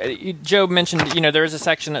 too, Joe mentioned, there is a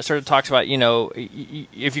section that sort of talks about,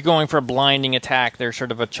 if you're going for a blinding attack, there's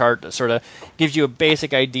sort of a chart that sort of gives you a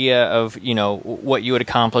basic idea of, what you would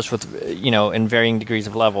accomplish with, in varying degrees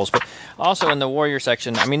of levels. But also in the warrior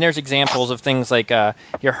section, there's examples of things like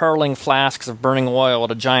you're hurling flasks of burning oil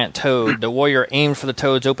at a giant toad. The warrior aims for the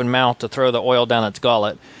toad's open mouth to throw the oil down its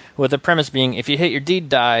gullet, with the premise being, if you hit your deed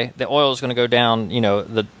die, the oil is going to go down,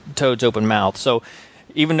 the toad's open mouth. So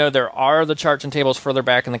even though there are the charts and tables further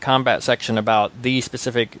back in the combat section about these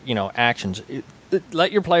specific, actions,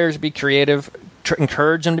 let your players be creative,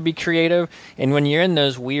 encourage them to be creative, and when you're in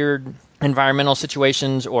those weird environmental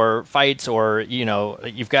situations or fights, or,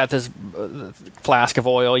 you've got this flask of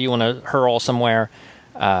oil you want to hurl somewhere,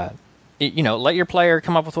 let your player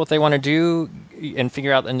come up with what they want to do and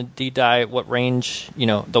figure out in the deed die what range,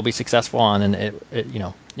 they'll be successful on, and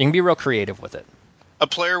you can be real creative with it. A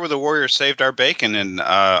player with a warrior saved our bacon in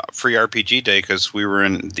free RPG day, because we were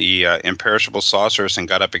in the Imperishable Sorceress and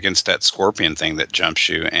got up against that scorpion thing that jumps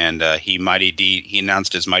you, and he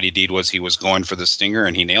announced his mighty deed was he was going for the stinger,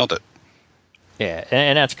 and he nailed it. Yeah,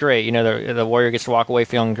 and that's great. The warrior gets to walk away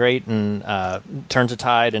feeling great and turns a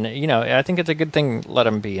tide, and I think it's a good thing. Let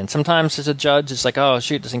him be. And sometimes as a judge, it's like, oh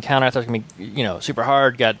shoot, this encounter I thought it was gonna be super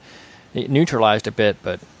hard, got neutralized a bit,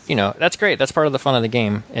 but that's great. That's part of the fun of the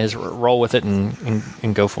game, is roll with it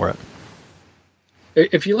and go for it.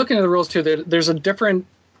 If you look into the rules too, there's different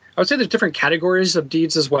categories of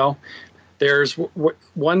deeds as well. There's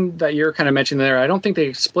one that you're kind of mentioning there. I don't think they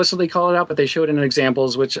explicitly call it out, but they show it in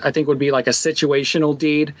examples, which I think would be like a situational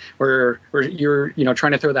deed, where you're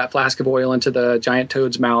trying to throw that flask of oil into the giant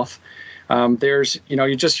toad's mouth. There's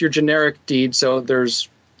your generic deed. So there's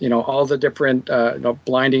all the different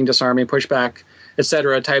blinding, disarming, pushback,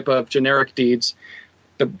 etc. type of generic deeds.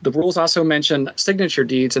 The rules also mention signature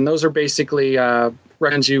deeds, and those are basically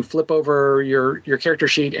recommends you flip over your character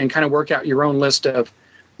sheet and kind of work out your own list of,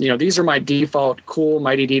 these are my default cool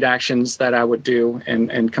mighty deed actions that I would do,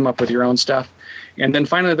 and come up with your own stuff. And then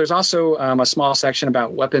finally, there's also a small section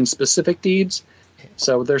about weapon-specific deeds.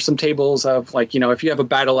 So there's some tables of, like, if you have a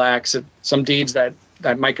battle axe, some deeds that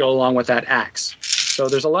might go along with that axe. So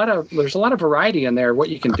there's a lot of variety in there, what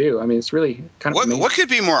you can do. It's really kind of amazing. What could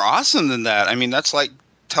be more awesome than that? That's like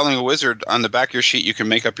telling a wizard on the back of your sheet you can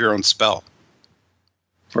make up your own spell.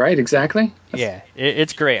 Right, exactly. Yeah,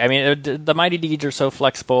 it's great. I mean, the Mighty Deeds are so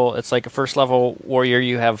flexible. It's like a first-level warrior.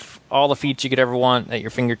 You have all the feats you could ever want at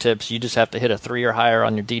your fingertips. You just have to hit a 3 or higher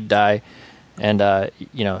on your deed die, and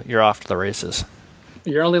you're off to the races.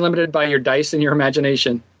 You're only limited by your dice and your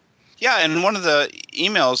imagination. Yeah, and one of the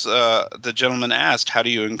emails, the gentleman asked, how do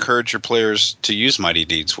you encourage your players to use Mighty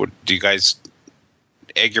Deeds? Do you guys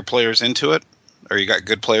egg your players into it? Or you got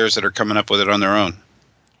good players that are coming up with it on their own?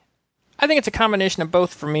 I think it's a combination of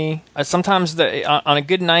both for me. Sometimes on a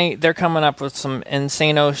good night, they're coming up with some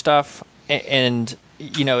insano stuff, and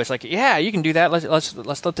it's like, yeah, you can do that. Let's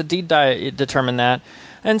let the deed die determine that.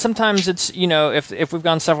 And sometimes it's if we've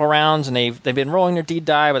gone several rounds and they've been rolling their deed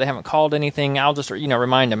die but they haven't called anything, I'll just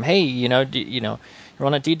remind them, hey, you're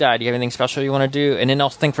on a deed die. Do you have anything special you want to do? And then they'll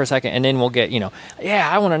think for a second, and then we'll get yeah,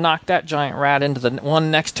 I want to knock that giant rat into the one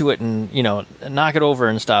next to it and knock it over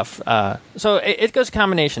and stuff. So it goes a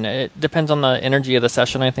combination. It depends on the energy of the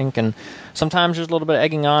session, I think, and sometimes there's a little bit of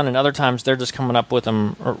egging on, and other times they're just coming up with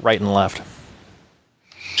them right and left.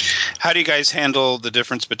 How do you guys handle the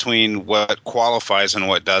difference between what qualifies and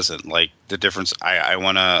what doesn't? Like the difference, I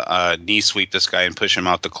want to knee sweep this guy and push him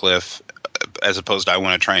out the cliff, as opposed to I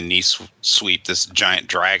want to try and knee sweep this giant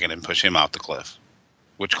dragon and push him out the cliff,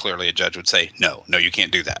 which clearly a judge would say, no, you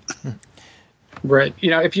can't do that. Right.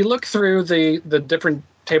 If you look through the different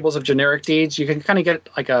tables of generic deeds, you can kind of get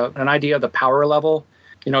like an idea of the power level.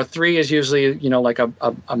 3 is usually, like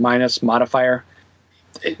a minus modifier.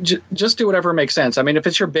 Just do whatever makes sense. I mean, if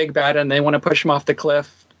it's your big bad and they want to push them off the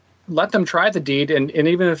cliff, let them try the deed, and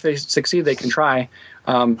even if they succeed, they can try.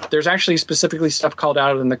 There's actually specifically stuff called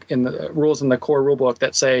out in the rules in the core rulebook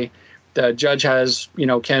that say the judge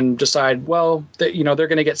can decide, well, that they're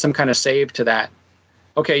going to get some kind of save to that.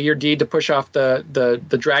 Okay, your deed to push off the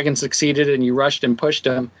dragon succeeded, and you rushed and pushed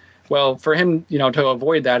him. Well, for him, to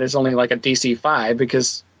avoid that is only like a DC 5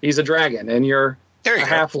 because he's a dragon and you're a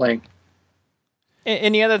halfling.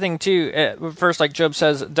 And the other thing, too, first, like Job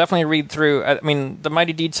says, definitely read through. I mean, the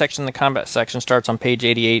Mighty Deed section, the combat section, starts on page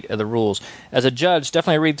 88 of the rules. As a judge,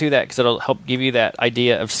 definitely read through that because it'll help give you that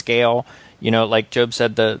idea of scale. Like Job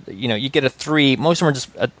said, you get a 3. Most of them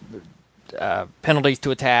are just penalties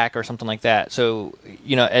to attack or something like that. So,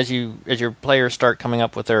 as your players start coming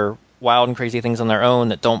up with their wild and crazy things on their own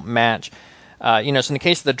that don't match, so in the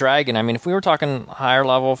case of the dragon, I mean, if we were talking higher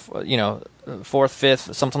level, 4th,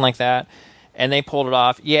 5th, something like that, and they pulled it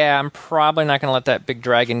off, yeah, I'm probably not going to let that big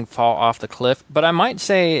dragon fall off the cliff, but I might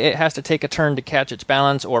say it has to take a turn to catch its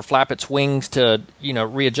balance or flap its wings to,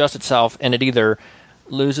 readjust itself, and it either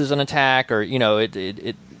loses an attack or,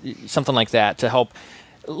 it something like that to help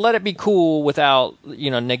let it be cool without,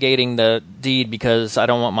 negating the deed because I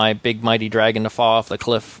don't want my big mighty dragon to fall off the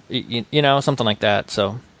cliff, something like that,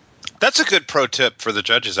 so... That's a good pro tip for the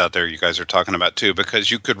judges out there you guys are talking about, too, because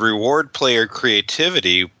you could reward player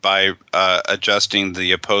creativity by adjusting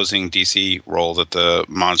the opposing DC roll that the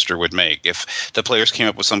monster would make. If the players came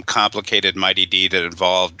up with some complicated mighty deed that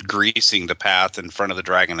involved greasing the path in front of the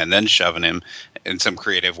dragon and then shoving him in some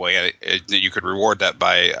creative way, you could reward that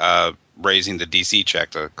by raising the DC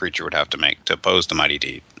check the creature would have to make to oppose the mighty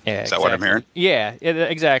deed. Yeah, Is that what I'm hearing? Yeah,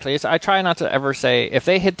 exactly. I try not to ever say, if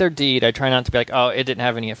they hit their deed, I try not to be like, oh, it didn't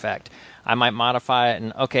have any effect. I might modify it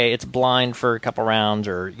and, okay, it's blind for a couple rounds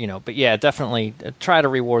or, but yeah, definitely try to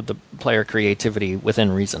reward the player creativity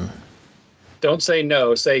within reason. Don't say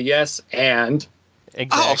no, say yes and.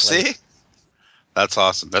 Exactly. Oh, see? That's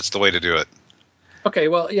awesome. That's the way to do it. Okay,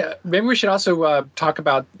 well, yeah, maybe we should also talk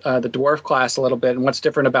about the dwarf class a little bit and what's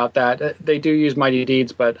different about that. They do use mighty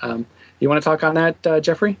deeds, but you want to talk on that,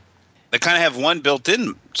 Jeffrey? They kind of have one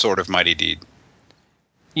built-in sort of mighty deed.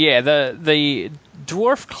 Yeah, the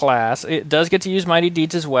dwarf class, it does get to use mighty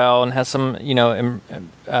deeds as well and has some,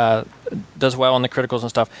 does well on the criticals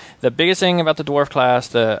and stuff. The biggest thing about the dwarf class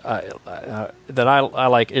that I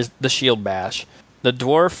like is the shield bash. The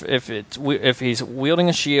dwarf, if he's wielding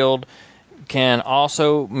a shield, can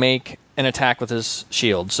also make an attack with his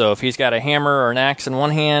shield. So if he's got a hammer or an axe in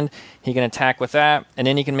one hand, he can attack with that, and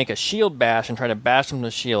then he can make a shield bash and try to bash him with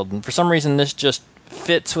the shield. And for some reason, this just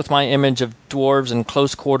fits with my image of dwarves in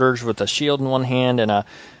close quarters with a shield in one hand and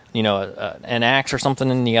an axe or something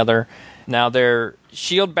in the other. Now, their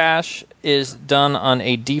shield bash is done on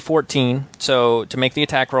a D14, so to make the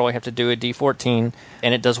attack roll, you have to do a D14,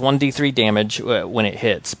 and it does 1d3 damage when it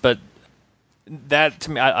hits. But that,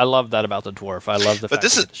 to me, I love that about the dwarf. I love the fact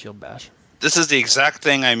that the shield bash. This is the exact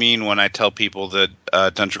thing I mean when I tell people that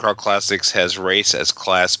Dungeon Crawl Classics has race as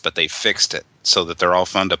class, but they fixed it so that they're all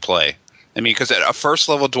fun to play. I mean, because a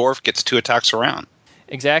first-level dwarf gets 2 attacks around.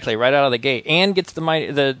 Exactly, right out of the gate, and gets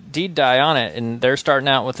the deed die on it, and they're starting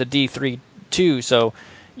out with a D3 too. So,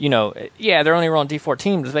 they're only rolling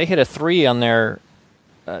D14, but if they hit a 3 on their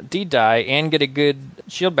deed die and get a good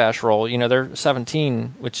shield bash roll, they're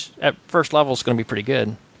 17, which at first level is going to be pretty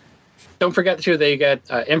good. Don't forget too, they get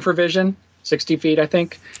infravision, 60 feet, I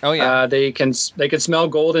think. Oh yeah. They can smell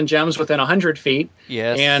gold and gems within 100 feet.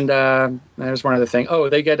 Yes. And there's one other thing. Oh,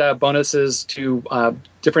 they get bonuses to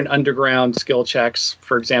different underground skill checks.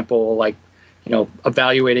 For example, like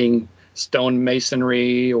evaluating stone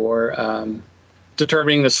masonry or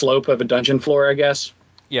determining the slope of a dungeon floor, I guess.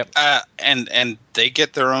 Yep. And they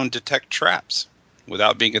get their own detect traps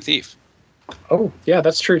without being a thief. Oh, yeah,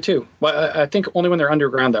 that's true too. Well, I think only when they're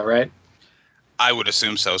underground, though, right? I would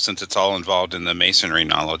assume so, since it's all involved in the masonry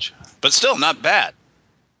knowledge. But still, not bad.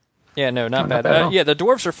 Yeah, no, not bad. The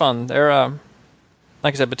dwarves are fun. They're,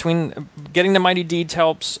 like I said, between getting the mighty deeds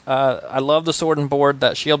helps. I love the sword and board.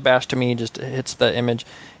 That shield bash to me just hits the image.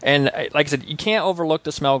 And like I said, you can't overlook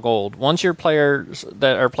the smell gold. Once your players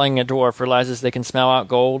that are playing a dwarf realizes they can smell out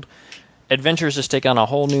gold, adventures just take on a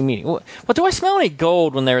whole new meaning. Well, do I smell any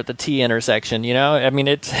gold when they're at the T intersection? I mean,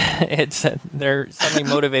 it's they're suddenly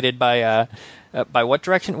motivated by what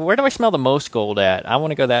direction? Where do I smell the most gold at? I want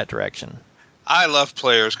to go that direction. I love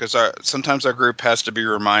players because sometimes our group has to be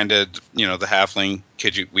reminded, the halfling,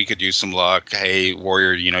 we could use some luck. Hey,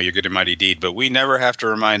 warrior, you're good at mighty deed. But we never have to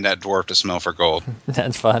remind that dwarf to smell for gold.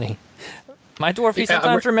 That's funny. My dwarf, he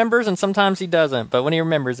sometimes remembers and sometimes he doesn't. But when he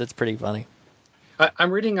remembers, it's pretty funny.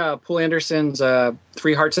 I'm reading Poul Anderson's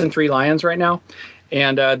 3 Hearts and 3 Lions right now.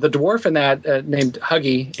 And the dwarf in that named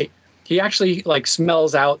Huggy, he actually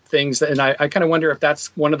smells out things, and I kind of wonder if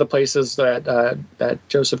that's one of the places that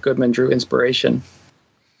Joseph Goodman drew inspiration.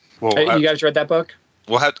 Well, you guys read that book?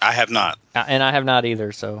 Well, I have not, and I have not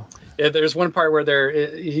either. So there's one part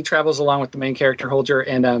where he travels along with the main character Holger,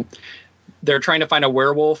 and they're trying to find a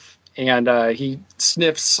werewolf, and he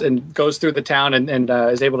sniffs and goes through the town and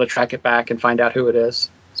is able to track it back and find out who it is.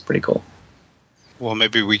 It's pretty cool. Well,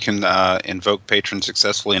 maybe we can invoke patron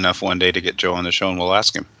successfully enough one day to get Joe on the show, and we'll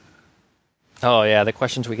ask him. Oh, yeah, the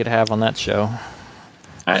questions we could have on that show.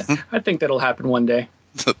 I think that'll happen one day.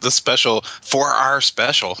 The special, for our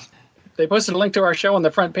special. They posted a link to our show on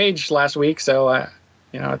the front page last week, so I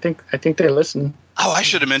think they listen. Oh, I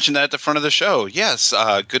should have mentioned that at the front of the show. Yes,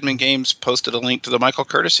 Goodman Games posted a link to the Michael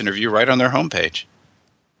Curtis interview right on their homepage.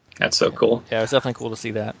 That's so cool. Yeah, it's definitely cool to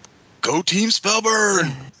see that. Go Team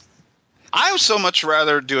Spellburn! I would so much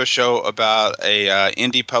rather do a show about a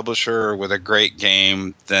indie publisher with a great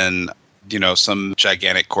game than some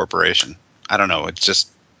gigantic corporation. I don't know.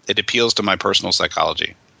 It appeals to my personal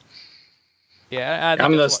psychology. Yeah,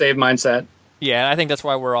 I'm the save mindset. Yeah, I think that's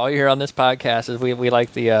why we're all here on this podcast. Is we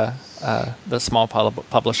like the small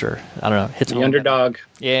publisher. I don't know. Hits the underdog.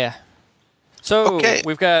 Yeah. So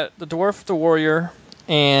We've got the dwarf, the warrior,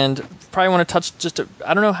 and probably want to touch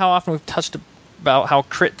I don't know how often we've touched about how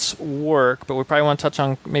crits work, but we probably want to touch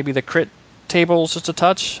on maybe the crit tables just a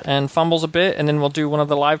touch and fumbles a bit, and then we'll do one of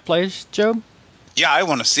the live plays, Job. Yeah, I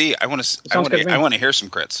want to see. I want to hear some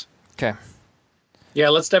crits. Okay. Yeah,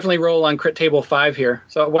 let's definitely roll on crit table 5 here.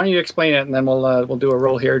 So why don't you explain it, and then we'll do a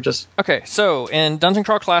roll here. Just okay. So in Dungeon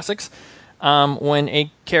Crawl Classics, when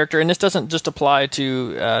a character, and this doesn't just apply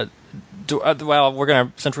to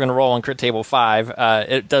since we're gonna roll on crit table 5,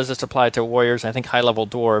 it does just apply to warriors. And I think high level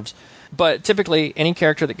dwarves. But typically, any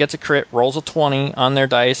character that gets a crit rolls a 20 on their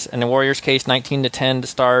dice. In the warrior's case, 19 to 10 to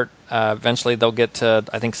start. Eventually, they'll get to,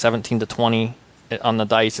 I think, 17 to 20 on the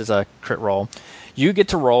dice as a crit roll. You get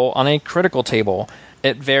to roll on a critical table.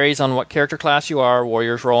 It varies on what character class you are.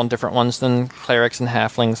 Warriors roll on different ones than clerics and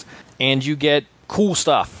halflings. And you get cool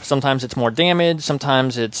stuff. Sometimes it's more damage.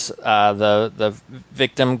 Sometimes it's the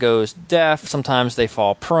victim goes deaf. Sometimes they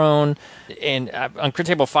fall prone. And on crit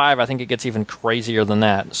table 5, I think it gets even crazier than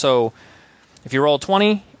that. So if you roll a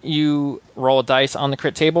 20, you roll a dice on the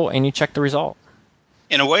crit table and you check the result.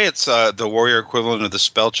 In a way, it's the warrior equivalent of the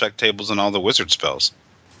spell check tables and all the wizard spells.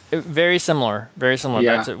 Very similar. Very similar.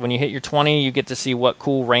 Yeah. That's it. When you hit your 20, you get to see what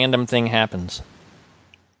cool random thing happens.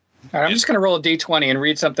 All right, I'm just going to roll a d20 and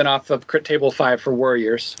read something off of crit table 5 for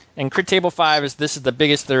warriors. And crit table 5 this is the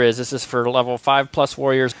biggest there is. This is for level 5 plus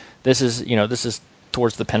warriors. This is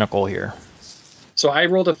towards the pinnacle here. So I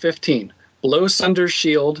rolled a 15. Blow Sunder's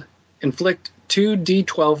shield, inflict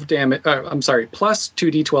 2d12 damage. Plus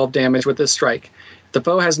 2d12 damage with this strike. If the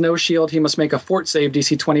foe has no shield, he must make a fort save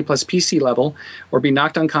DC 20 plus PC level, or be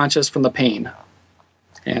knocked unconscious from the pain.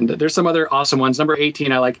 And there's some other awesome ones. Number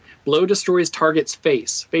 18, I like. Blow destroys target's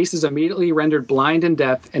face. Face is immediately rendered blind and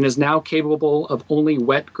deaf and is now capable of only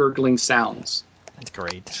wet, gurgling sounds. That's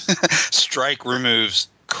great. Strike removes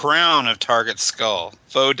crown of target skull.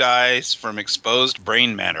 Foe dies from exposed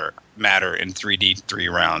brain matter in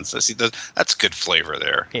 3D3 rounds. See, that's good flavor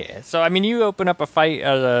there. Yeah. So I mean, you open up a fight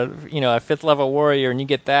as a 5th level warrior, and you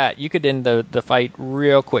get that. You could end the fight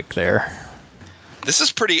real quick there. This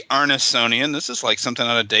is pretty Arnesonian. This is like something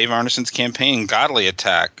out of Dave Arneson's campaign. Godly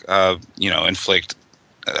attack, inflict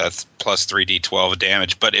plus 3d12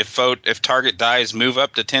 damage. But if target dies, move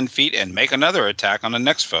up to 10 feet and make another attack on the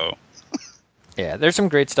next foe. Yeah, there's some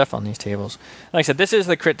great stuff on these tables. Like I said, this is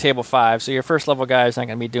the crit table 5, so your first level guy is not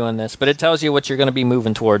going to be doing this, but it tells you what you're going to be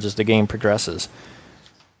moving towards as the game progresses.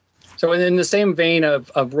 So in the same vein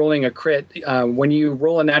of rolling a crit, when you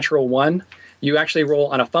roll a natural 1, you actually roll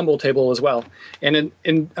on a fumble table as well. And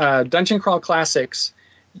in Dungeon Crawl Classics,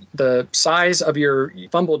 the size of your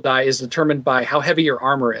fumble die is determined by how heavy your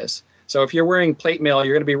armor is. So if you're wearing plate mail,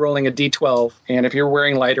 you're going to be rolling a d12, and if you're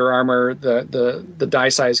wearing lighter armor, the die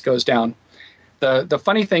size goes down. The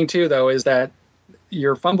funny thing, too, though, is that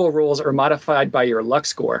your fumble rolls are modified by your luck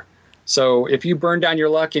score. So if you burn down your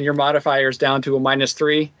luck and your modifier is down to a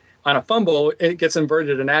 -3, on a fumble, it gets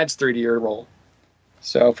inverted and adds 3 to your roll.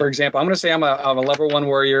 So, for example, I'm going to say I'm a level 1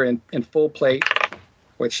 warrior in full plate,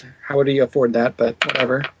 which, how do you afford that? But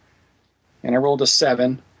whatever. And I rolled a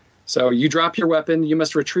 7. So you drop your weapon, you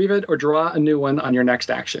must retrieve it or draw a new one on your next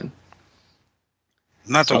action.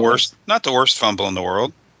 Not the worst fumble in the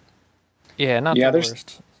world. Yeah, not the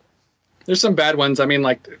worst. There's some bad ones. I mean,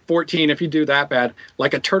 like 14, if you do that bad.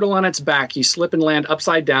 Like a turtle on its back, you slip and land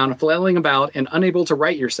upside down, flailing about and unable to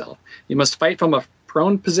right yourself. You must fight from a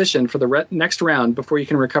prone position for the next round before you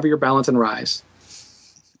can recover your balance and rise.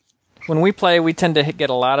 When we play, we tend to get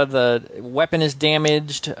a lot of the weapon is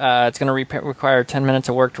damaged. It's going to require 10 minutes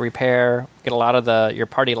of work to repair. Get a lot of your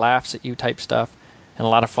party laughs at you type stuff. And a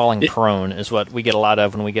lot of falling prone is what we get a lot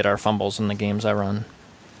of when we get our fumbles in the games I run.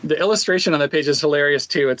 The illustration on that page is hilarious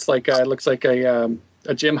too. It's like it looks like a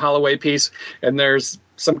Jim Holloway piece, and there's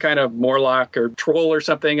some kind of Morlock or troll or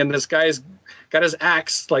something, and this guy's got his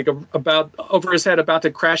axe like about over his head, about to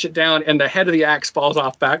crash it down, and the head of the axe falls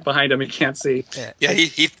off back behind him. He can't see. Yeah,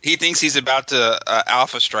 he thinks he's about to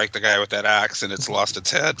alpha strike the guy with that axe, and it's lost its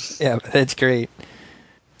head. Yeah, that's great.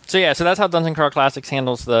 So that's how Dungeon Crawl Classics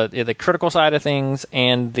handles the critical side of things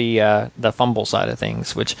and the fumble side of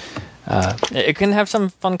things, which it can have some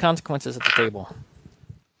fun consequences at the table.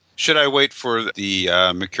 Should I wait for the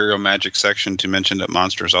Mercurial Magic section to mention that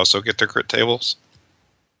monsters also get their crit tables?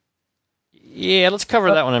 Yeah, let's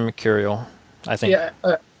cover that one in Mercurial, I think. Yeah,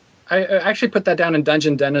 I actually put that down in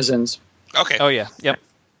Dungeon Denizens. Okay. Oh, yeah. Yep.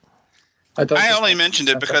 I only mentioned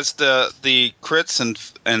it because the crits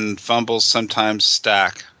and fumbles sometimes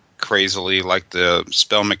stack crazily, like the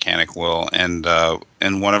spell mechanic will. And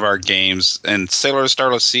in one of our games, in Sailor of the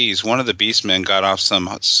Starless Seas, one of the Beastmen got off some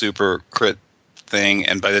super crit thing,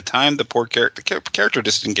 and by the time the poor character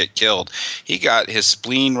just didn't get killed, he got his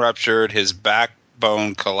spleen ruptured, his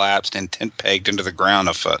backbone collapsed, and tent pegged into the ground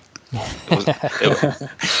a foot.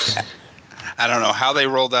 I don't know how they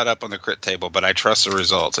rolled that up on the crit table, but I trust the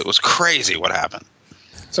results. It was crazy what happened.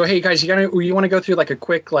 So, hey, guys, you want to go through like a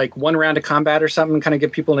quick one round of combat or something and kind of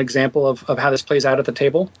give people an example of how this plays out at the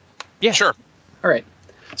table? Yeah. Sure. All right.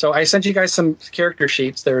 So I sent you guys some character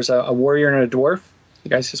sheets. There's a warrior and a dwarf. You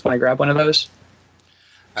guys just want to grab one of those?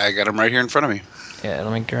 I got them right here in front of me. Yeah,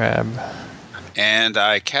 let me grab. And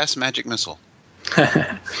I cast Magic Missile.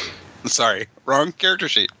 Sorry, wrong character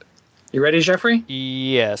sheet. You ready, Jeffrey?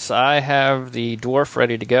 Yes, I have the dwarf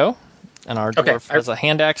ready to go. And our dwarf has a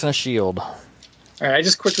hand axe and a shield. All right, I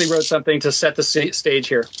just quickly wrote something to set the stage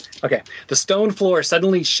here. Okay. The stone floor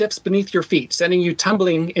suddenly shifts beneath your feet, sending you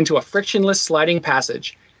tumbling into a frictionless sliding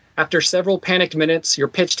passage. After several panicked minutes, you're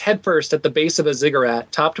pitched headfirst at the base of a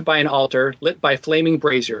ziggurat, topped by an altar, lit by flaming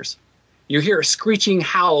braziers. You hear a screeching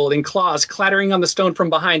howl and claws clattering on the stone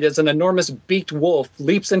from behind as an enormous beaked wolf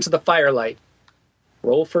leaps into the firelight.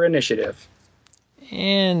 Roll for initiative.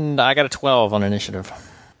 And I got a 12 on initiative.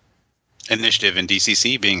 Initiative in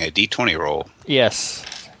DCC being a D20 roll. Yes,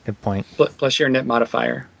 good point. Plus your net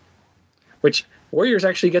modifier, which warriors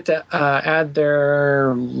actually get to add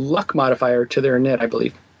their luck modifier to their net, I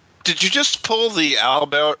believe. Did you just pull the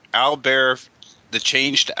owlbear, the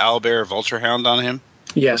changed owlbear vulture hound on him?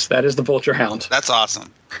 Yes, that is the vulture hound. That's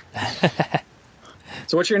awesome.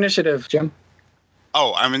 So what's your initiative, Jim?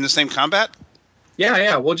 Oh, I'm in the same combat?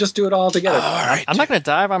 Yeah, we'll just do it all together. All right. I'm not going to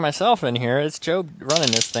die by myself in here. It's Joe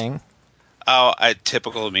running this thing. Oh,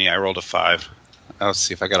 typical of me. I rolled a 5. Let's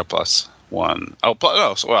see if I got a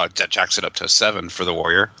 +1. That jacks it up to 7 for the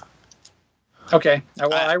warrior. Okay.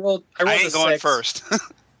 I rolled I a ain't going 6. first.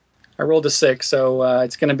 All I rolled a 6, so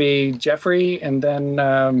it's going to be Jeffrey, and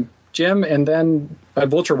then Jim, and then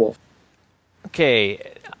Vulture Wolf. Okay,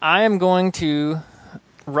 I am going to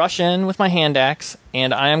rush in with my hand axe,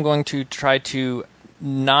 and I am going to try to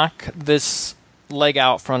knock this leg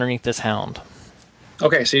out from underneath this hound.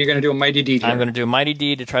 Okay, so you're going to do a mighty deed here. I'm going to do a mighty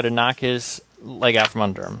deed to try to knock his leg out from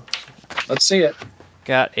under him. Let's see it.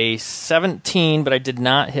 Got a 17, but I did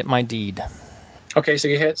not hit my deed. Okay, so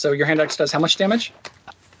you hit. So your hand axe does how much damage?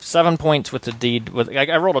 7 points with the deed.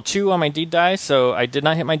 I rolled a 2 on my deed die, so I did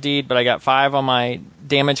not hit my deed, but I got 5 on my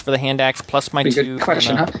damage for the hand axe plus my 2. Good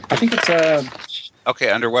question, huh? I think it's Okay,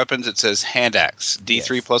 under weapons it says hand axe.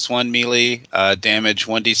 D3 plus 1 melee, damage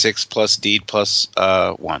 1d6 plus deed plus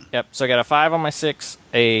 1. Yep, so I got a 5 on my 6,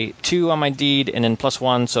 a 2 on my deed, and then plus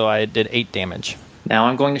 1, so I did 8 damage. Now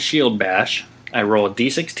I'm going to shield bash. I roll a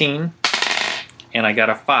d16, and I got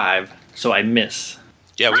a 5, so I miss.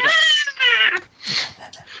 Yeah,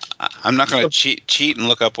 I'm not going to cheat and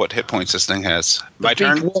look up what hit points this thing has. My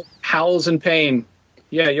turn? Wolf howls in pain.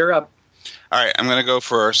 Yeah, you're up. All right, I'm going to go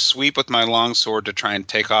for a sweep with my longsword to try and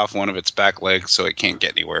take off one of its back legs so it can't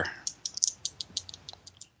get anywhere.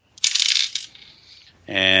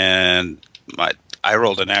 And I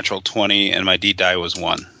rolled a natural 20, and my deed die was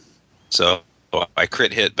 1. So I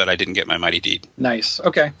crit hit, but I didn't get my mighty deed. Nice.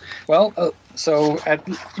 Okay. Well, so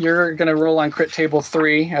you're going to roll on crit table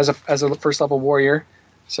 3 as a first level warrior.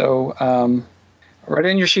 So right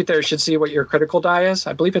in your sheet there, you should see what your critical die is.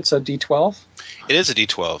 I believe it's a D12. It is a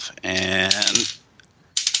D12, and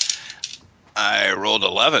I rolled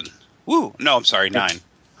 11. Woo! No, I'm sorry, 9.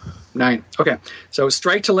 9. Okay. So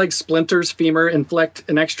strike to leg splinters femur, inflict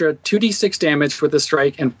an extra 2d6 damage with the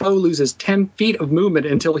strike, and foe loses 10 feet of movement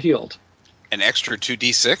until healed. An extra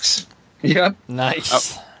 2d6? Yep.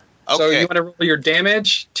 Nice. Okay. So you want to roll your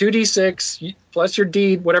damage, 2d6, plus your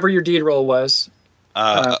deed, whatever your deed roll was.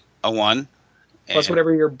 A 1. Plus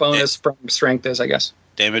whatever your bonus from strength is, I guess.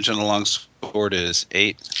 Damage on the longsword is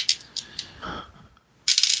 8.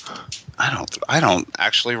 I don't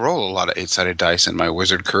actually roll a lot of 8-sided dice in my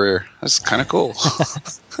wizard career. That's kind of cool.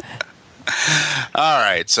 All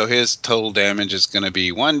right, so his total damage is going to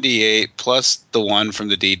be 1d8 plus the 1 from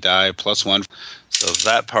the deed die plus 1. So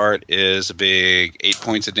that part is a big 8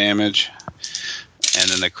 points of damage. And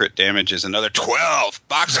then the crit damage is another 12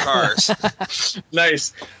 boxcars.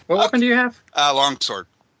 Nice. What weapon do you have? Longsword.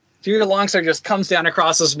 Dude, the longsword just comes down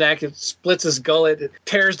across his neck. It splits his gullet. It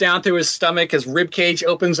tears down through his stomach. His rib cage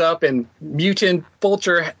opens up, and mutant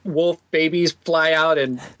vulture wolf babies fly out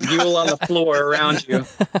and mule on the floor around you.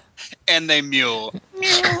 And they mule.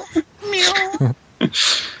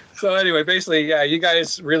 So anyway, basically, yeah, you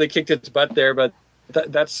guys really kicked its butt there, but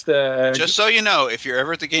that's the... Just so you know, if you're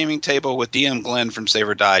ever at the gaming table with DM Glenn from Save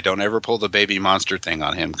or Die, don't ever pull the baby monster thing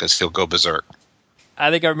on him, because he'll go berserk.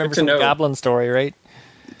 I think I remember some goblin story, right?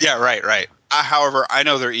 Yeah, right. However, I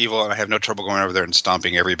know they're evil, and I have no trouble going over there and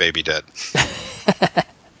stomping every baby dead.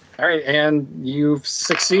 All right, and you've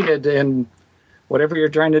succeeded in whatever you're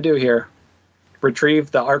trying to do here.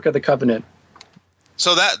 Retrieve the Ark of the Covenant.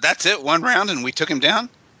 So that's it? One round, and we took him down?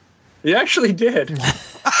 You actually did.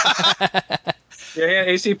 Yeah, he had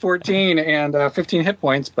AC 14 and 15 hit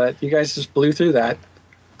points, but you guys just blew through that.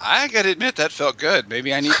 I got to admit, that felt good.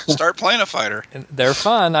 Maybe I need to start playing a fighter. They're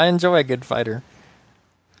fun. I enjoy a good fighter.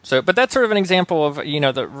 So, but that's sort of an example of,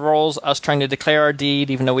 the rolls, us trying to declare our deed,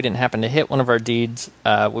 even though we didn't happen to hit one of our deeds.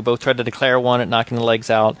 We both tried to declare one at knocking the legs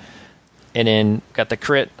out, and then got the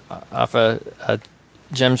crit off a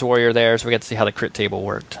Jim's warrior there, so we got to see how the crit table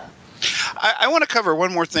worked. I want to cover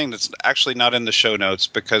one more thing that's actually not in the show notes,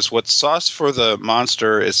 because what's sauce for the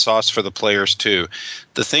monster is sauce for the players too.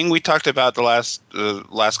 The thing we talked about the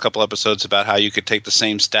last couple episodes about how you could take the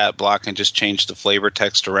same stat block and just change the flavor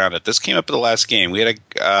text around it. This came up in the last game. We had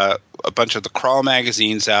a bunch of the Crawl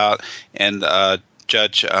magazines out, and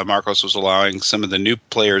Judge Marcos was allowing some of the new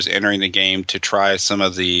players entering the game to try some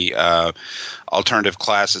of the alternative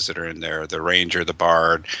classes that are in there, the Ranger, the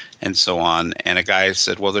Bard, and so on. And a guy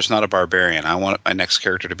said, well, there's not a Barbarian. I want my next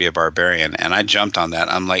character to be a Barbarian. And I jumped on that.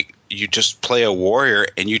 I'm like, you just play a warrior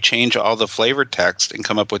and you change all the flavor text and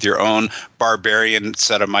come up with your own Barbarian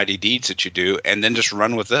set of mighty deeds that you do, and then just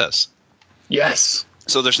run with this. Yes.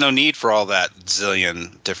 So there's no need for all that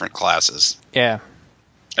zillion different classes. Yeah.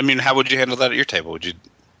 I mean, how would you handle that at your table? Would you?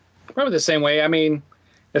 Probably the same way. I mean,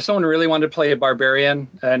 if someone really wanted to play a barbarian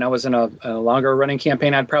and I was in a longer running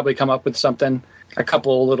campaign, I'd probably come up with something, a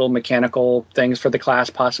couple little mechanical things for the class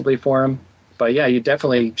possibly for him. But yeah, you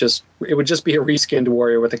definitely it would just be a reskinned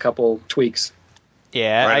warrior with a couple tweaks.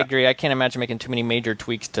 Yeah, Right. I agree. I can't imagine making too many major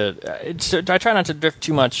tweaks to. I try not to drift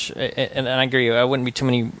too much, and I agree. I wouldn't be too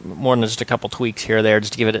many more than just a couple tweaks here or there,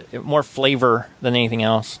 just to give it more flavor than anything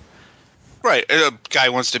else. Right. A guy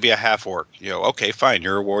wants to be a half orc. Okay, fine.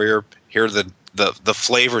 You're a warrior. Here are the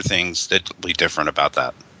flavor things that'll be different about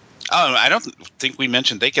that. Oh, I don't think we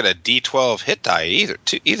mentioned they get a D12 hit die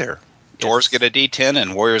either. Dwarves get a D10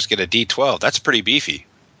 and warriors get a D12. That's pretty beefy.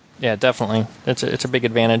 Yeah, definitely. It's a big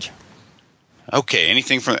advantage. Okay,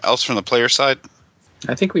 anything else from the player side?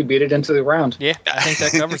 I think we beat it into the round. Yeah, I think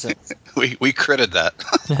that covers it. we critted that.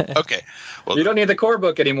 Okay. Well, you don't need the core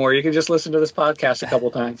book anymore. You can just listen to this podcast a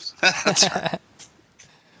couple times.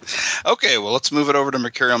 Okay, well, let's move it over to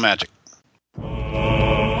Mercurial Magic.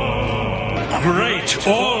 Great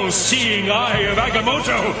all-seeing eye of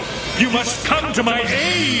Agamotto! You must come to my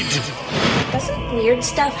aid! Doesn't weird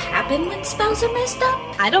stuff happen when spells are messed up?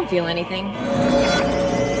 I don't feel anything.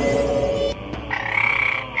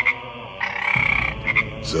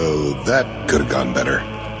 So that could have gone better.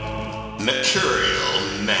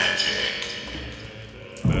 Mercurial Magic.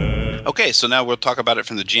 Okay, so now we'll talk about it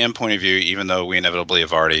from the GM point of view, even though we inevitably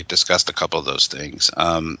have already discussed a couple of those things.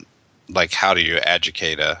 Like, how do you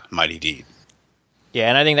educate a Mighty Deed? Yeah,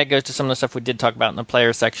 and I think that goes to some of the stuff we did talk about in the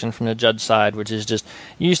player section from the judge side, which is just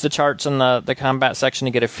use the charts in the combat section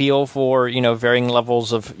to get a feel for, varying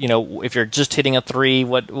levels of, if you're just hitting a 3,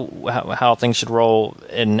 how things should roll,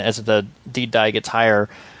 and as the deed die gets higher,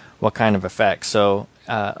 what kind of effects. So,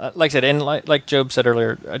 like I said, and like Job said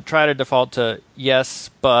earlier, try to default to yes,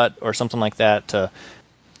 but, or something like that to,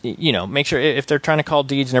 make sure if they're trying to call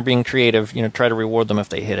deeds and they're being creative, try to reward them if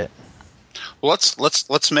they hit it. Well,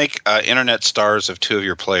 let's make internet stars of 2 of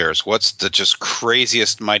your players. What's the just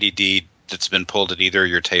craziest Mighty Deed that's been pulled at either of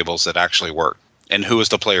your tables that actually worked? And who was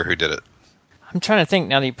the player who did it? I'm trying to think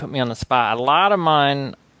now that you put me on the spot. A lot of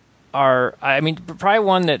mine are, probably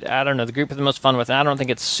one that, I don't know, the group had the most fun with. And I don't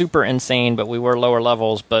think it's super insane, but we were lower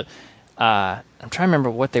levels. But I'm trying to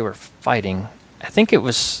remember what they were fighting. I think it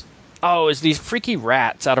was... Oh, it's these freaky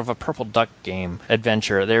rats out of a Purple Duck game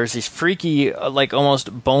adventure. There's these freaky,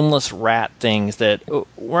 almost boneless rat things that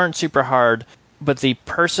weren't super hard, but the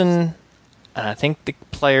person, and I think the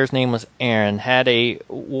player's name was Aaron, had a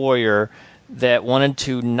warrior that wanted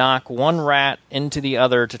to knock one rat into the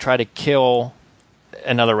other to try to kill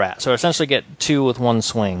another rat. So essentially get 2 with one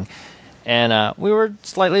swing. And we were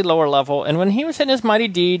slightly lower level, and when he was hitting his Mighty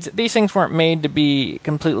Deeds, these things weren't made to be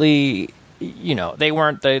completely... they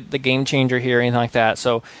weren't the game changer here or anything like that.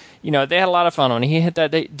 So, they had a lot of fun. When he hit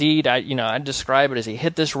that deed, I'd describe it as he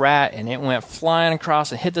hit this rat and it went flying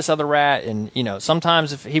across and hit this other rat. And,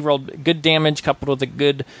 sometimes if he rolled good damage coupled with a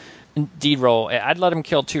good deed roll, I'd let him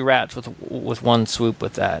kill 2 rats with one swoop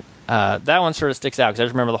with that. That one sort of sticks out because I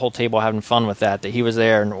just remember the whole table having fun with that he was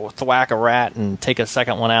there and thwack a rat and take a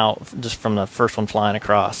second one out just from the first one flying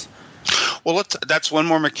across. Well, that's one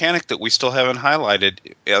more mechanic that we still haven't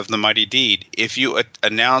highlighted of the Mighty Deed. If you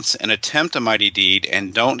announce and attempt a Mighty Deed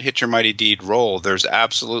and don't hit your Mighty Deed roll, there's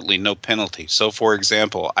absolutely no penalty. So, for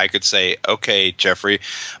example, I could say, okay, Jeffrey,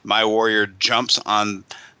 my warrior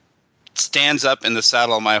stands up in the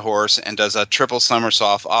saddle of my horse and does a triple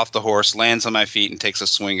somersault off the horse, lands on my feet, and takes a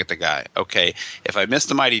swing at the guy. Okay, if I miss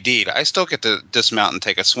the Mighty Deed, I still get to dismount and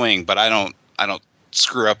take a swing, but I don't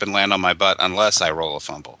screw up and land on my butt unless I roll a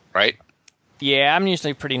fumble, right? Yeah, I'm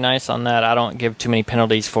usually pretty nice on that. I don't give too many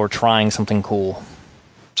penalties for trying something cool.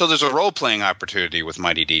 So there's a role-playing opportunity with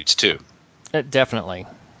Mighty Deeds, too. Definitely.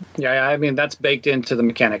 Yeah, that's baked into the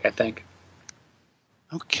mechanic, I think.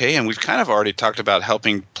 Okay, and we've kind of already talked about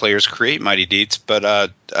helping players create Mighty Deeds,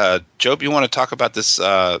 but Job, you want to talk about this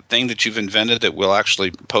thing that you've invented that we'll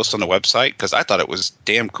actually post on the website? Because I thought it was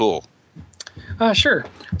damn cool. Sure.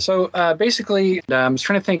 So basically, I was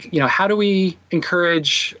trying to think, how do we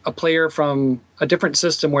encourage a player from a different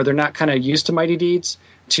system where they're not kind of used to Mighty Deeds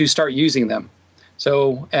to start using them?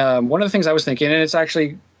 So one of the things I was thinking, and it's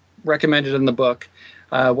actually recommended in the book,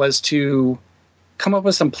 was to come up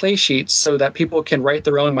with some play sheets so that people can write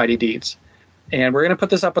their own Mighty Deeds. And we're going to put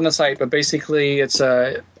this up on the site, but basically it's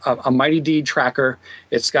a Mighty Deed tracker.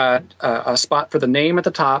 It's got a spot for the name at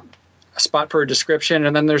the top, a spot for a description,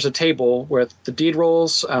 and then there's a table with the deed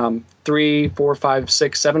rolls, 3, 4, 5,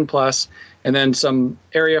 6, 7 plus, and then some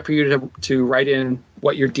area for you to write in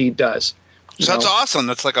what your deed does. So that's awesome.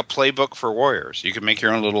 That's like a playbook for warriors. You can make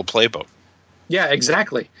your own little playbook. Yeah,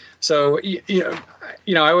 exactly. So,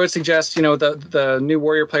 I would suggest, the new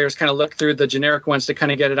warrior players kind of look through the generic ones to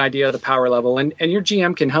kind of get an idea of the power level, and your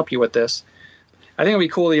GM can help you with this. I think it'd be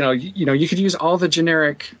cool, you could use all the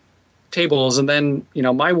generic tables, and then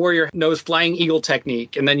my warrior knows flying eagle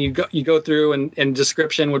technique, and then you go through and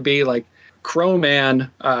description would be like Crowman,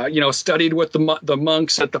 studied with the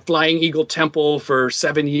monks at the Flying Eagle Temple for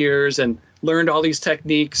 7 years and learned all these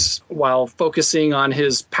techniques while focusing on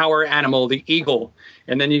his power animal, the eagle.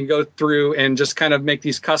 And then you can go through and just kind of make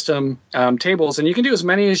these custom tables, and you can do as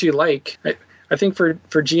many as you like. I think for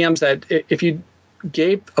GMs that if you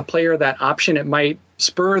gave a player that option, it might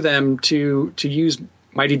spur them to use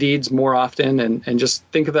Mighty Deeds more often and just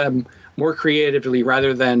think of them more creatively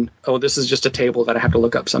rather than, oh, this is just a table that I have to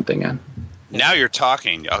look up something in. Now you're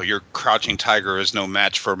talking. Oh, your Crouching Tiger is no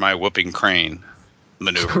match for my Whooping Crane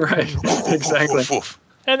maneuver. Right, exactly. Oof, oof.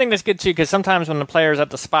 I think that's good, too, because sometimes when the player's at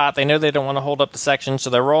the spot, they know they don't want to hold up the section, so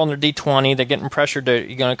they're rolling their D20, they're getting pressured to,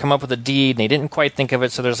 you're going to come up with a deed, and they didn't quite think of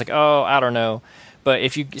it, so there's like, oh, I don't know. But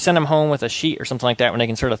if you send them home with a sheet or something like that, when they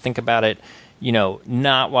can sort of think about it,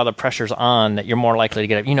 not while the pressure's on, that you're more likely to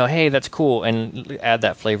get it, hey, that's cool, and add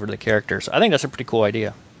that flavor to the characters. So I think that's a pretty cool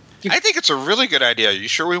idea. I think it's a really good idea. Are you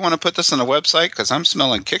sure we want to put this on the website? Because I'm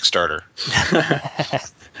smelling Kickstarter.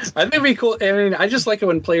 I think it'd be cool. I mean, I just like it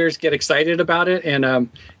when players get excited about it. And,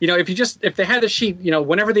 if they had a sheet,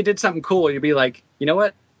 whenever they did something cool, you'd be like, you know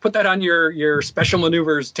what? Put that on your special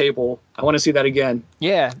maneuvers table. I want to see that again.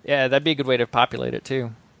 Yeah, that'd be a good way to populate it,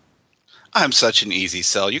 too. I'm such an easy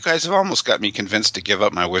sell. You guys have almost got me convinced to give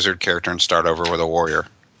up my wizard character and start over with a warrior.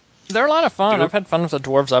 They're a lot of fun. I've had fun with the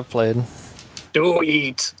dwarves I've played. Do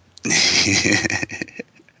eat.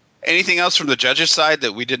 Anything else from the judges' side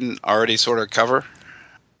that we didn't already sort of cover?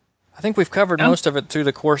 I think we've covered most of it through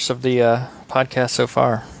the course of the podcast so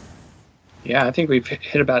far. Yeah, I think we've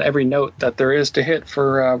hit about every note that there is to hit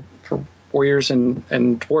for warriors and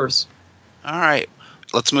dwarves. All right,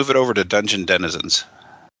 let's move it over to Dungeon Denizens.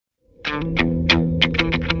 Go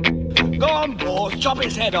on, boss, chop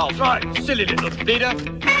his head off. Right, silly little bleeder.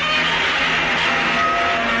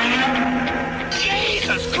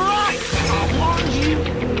 Jesus Christ! I warned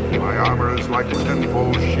you! My armor is like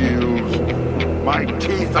tenfold shields. My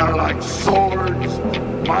teeth are like swords.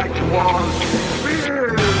 My claws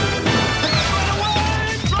spears.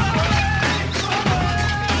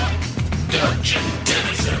 Dungeon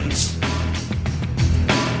Denizens.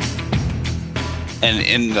 And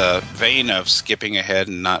in the vein of skipping ahead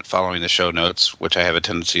and not following the show notes, which I have a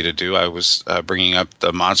tendency to do, I was bringing up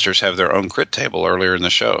the monsters have their own crit table earlier in the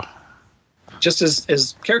show. Just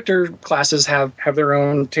as character classes have their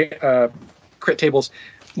own crit tables,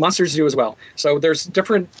 monsters do as well. So there's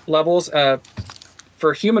different levels.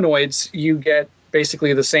 For humanoids, you get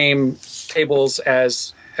basically the same tables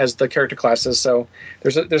as the character classes. So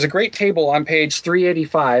there's a great table on page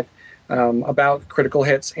 385 about critical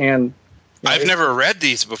hits, and I've never read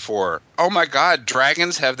these before. Oh my God,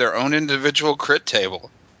 dragons have their own individual crit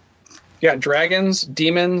table. Yeah, dragons,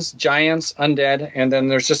 demons, giants, undead, and then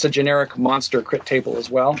there's just a generic monster crit table as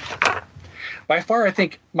well. By far, I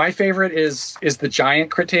think my favorite is the giant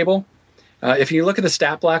crit table. If you look at the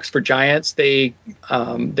stat blocks for giants, their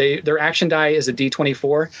action die is a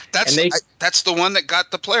D24. That's the one that got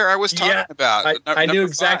the player I was talking about. I knew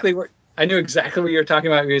exactly what you were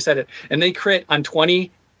talking about when you said it. And they crit on 20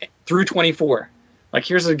 through 24. Like,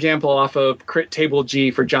 here's an example off of crit table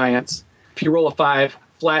G for giants. If you roll a 5,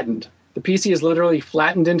 flattened. The PC is literally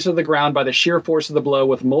flattened into the ground by the sheer force of the blow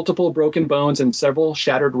with multiple broken bones and several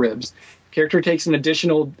shattered ribs. Character takes an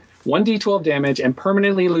additional 1d12 damage and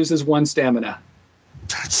permanently loses 1 stamina.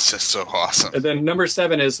 That's just so awesome. And then number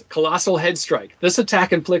 7 is Colossal Head Strike. This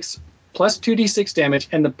attack inflicts plus 2d6 damage,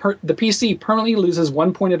 and the PC permanently loses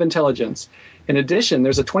 1 point of intelligence. In addition,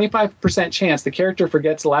 there's a 25% chance the character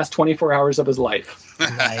forgets the last 24 hours of his life.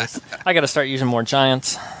 Nice. I got to start using more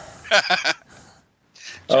giants.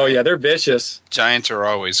 Oh, yeah, they're vicious. Giants are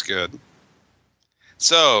always good.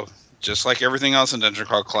 So, just like everything else in Dungeon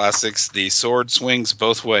Crawl Classics, the sword swings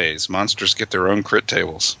both ways. Monsters get their own crit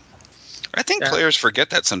tables. I think players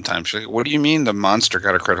forget that sometimes. What do you mean the monster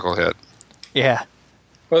got a critical hit? Yeah.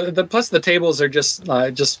 Well, plus the tables are just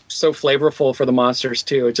so flavorful for the monsters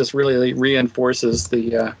too. It just really reinforces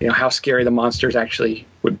the how scary the monsters actually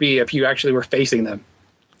would be if you actually were facing them.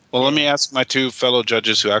 Well, let me ask my two fellow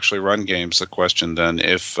judges who actually run games the question then.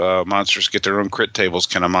 If monsters get their own crit tables,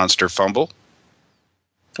 can a monster fumble?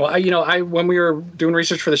 Well, when we were doing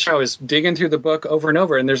research for the show, I was digging through the book over and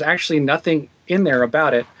over, and there's actually nothing in there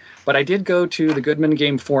about it. But I did go to the Goodman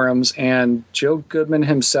Game forums, and Joe Goodman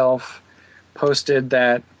himself posted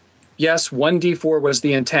that, yes, 1d4 was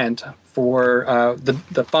the intent for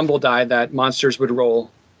the fumble die that monsters would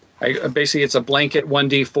roll. Basically, it's a blanket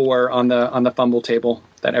 1d4 on the fumble table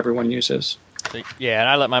that everyone uses. Yeah, and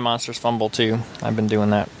I let my monsters fumble too. I've been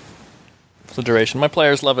doing that for the duration. My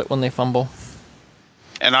players love it when they fumble.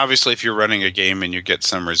 And obviously, if you're running a game and you get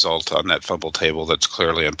some result on that fumble table that's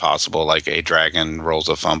clearly impossible, like a dragon rolls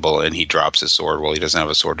a fumble and he drops his sword, well, he doesn't have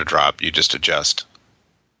a sword to drop, you just adjust.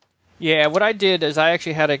 Yeah, what I did is I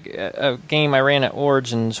actually had a game I ran at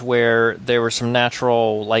Origins where there were some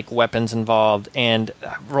natural weapons involved, and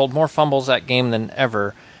I rolled more fumbles that game than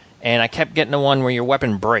ever, and I kept getting the one where your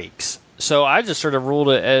weapon breaks. So I just sort of ruled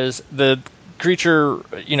it as the creature,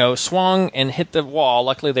 swung and hit the wall.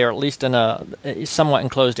 Luckily, they were at least in a somewhat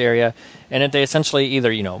enclosed area, and if they essentially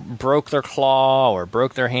either broke their claw or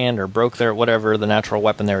broke their hand or broke their whatever the natural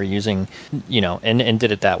weapon they were using, and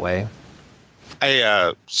did it that way.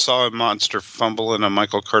 I saw a monster fumble in a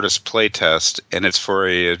Michael Curtis playtest, and it's for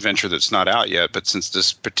a adventure that's not out yet, but since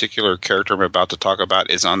this particular character I'm about to talk about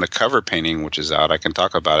is on the cover painting, which is out, I can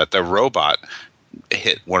talk about it. The robot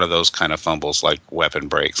hit one of those kind of fumbles, like weapon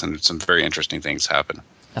breaks, and some very interesting things happen.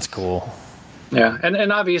 That's cool. Yeah,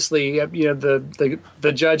 and obviously,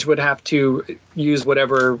 the judge would have to use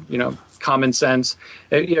whatever common sense.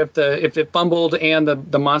 If it fumbled and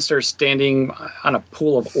the monster's standing on a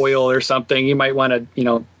pool of oil or something, you might want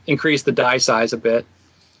to increase the die size a bit.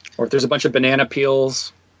 Or if there's a bunch of banana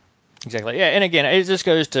peels. Exactly. Yeah, and again, it just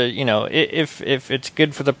goes to if it's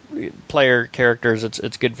good for the player characters,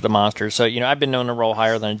 it's good for the monsters. So I've been known to roll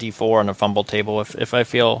higher than a D4 on a fumble table if I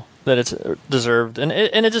feel that it's deserved, and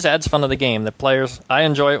it just adds fun to the game. I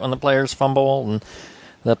enjoy it when the players fumble, and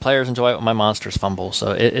the players enjoy it when my monsters fumble.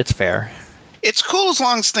 So it's fair. It's cool as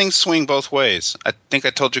long as things swing both ways. I think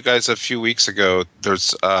I told you guys a few weeks ago,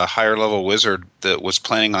 there's a higher level wizard that was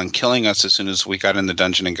planning on killing us as soon as we got in the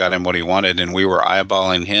dungeon and got him what he wanted, and we were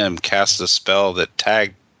eyeballing him cast a spell that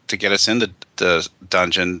tagged to get us into the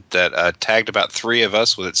dungeon that tagged about 3 of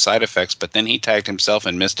us with its side effects, but then he tagged himself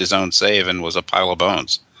and missed his own save and was a pile of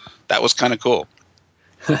bones. That was kind of cool.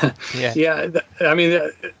 Yeah. I mean...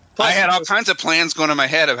 I had all kinds of plans going in my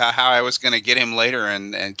head about how I was going to get him later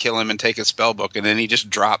and kill him and take his spellbook, and then he just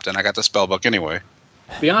dropped, and I got the spellbook anyway.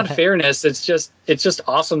 Beyond fairness, it's just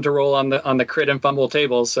awesome to roll on the crit and fumble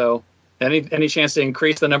table. So any chance to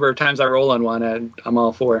increase the number of times I roll on one, I'm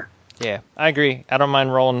all for. Yeah, I agree. I don't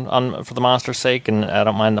mind rolling on for the monster's sake, and I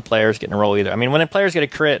don't mind the players getting a roll either. I mean, when the players get a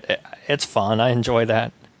crit, it's fun. I enjoy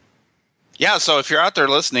that. Yeah, so if you're out there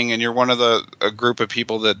listening and you're one of a group of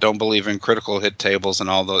people that don't believe in critical hit tables and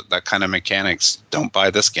all that kind of mechanics, don't buy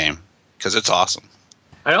this game because it's awesome.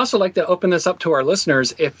 I'd also like to open this up to our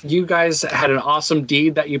listeners. If you guys had an awesome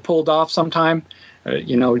deed that you pulled off sometime,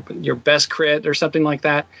 your best crit or something like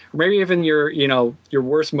that, or maybe even your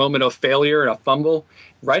worst moment of failure and a fumble,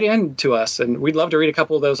 write in to us, and we'd love to read a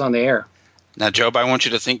couple of those on the air. Now, Job, I want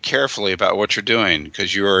you to think carefully about what you're doing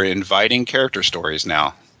because you are inviting character stories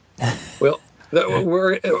now. Well,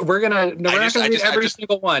 we're not gonna read every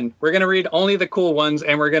single one. We're gonna read only the cool ones,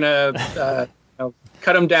 and we're gonna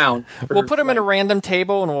cut them down. We'll put them in a random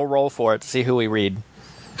table, and we'll roll for it to see who we read.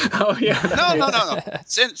 Oh yeah. No.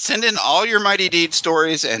 Send in all your Mighty Deed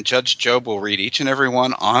stories, and Judge Job will read each and every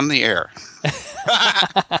one on the air.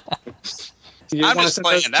 I'm just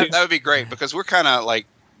playing. That would be great because we're kind of like.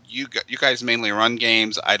 You guys mainly run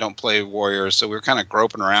games. I don't play Warriors, so we're kind of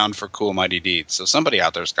groping around for cool Mighty Deeds. So somebody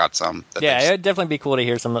out there's got some. Yeah, it'd definitely be cool to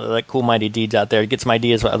hear some of the cool Mighty Deeds out there. Get some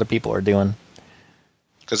ideas what other people are doing.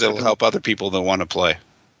 Because it'll help other people that want to play.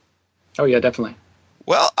 Oh, yeah, definitely.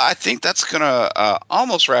 Well, I think that's going to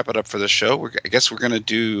almost wrap it up for the show. I guess we're going to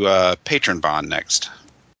do Patron Bond next.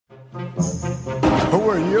 Who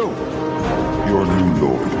are you? Your new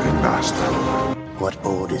lord and master. What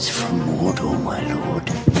orders from Mordor, my lord?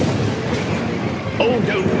 Oh,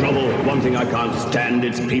 don't grovel. One thing I can't stand,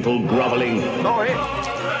 it's people groveling.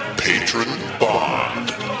 Patron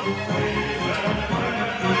Bond.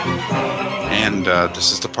 And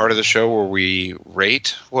this is the part of the show where we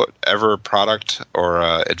rate whatever product or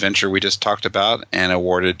adventure we just talked about and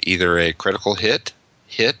awarded either a critical hit,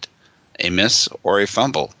 a miss, or a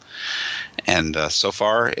fumble. And so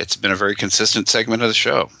far, it's been a very consistent segment of the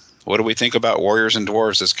show. What do we think about Warriors and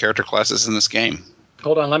Dwarves as character classes in this game?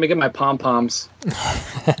 Hold on, let me get my pom-poms.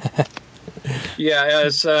 Yeah,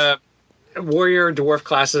 as Warrior Dwarf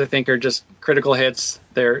classes, I think, are just critical hits.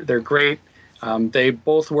 They're great. They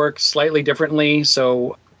both work slightly differently,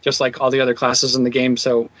 so just like all the other classes in the game.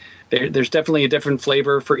 So there's definitely a different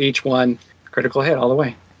flavor for each one. Critical hit all the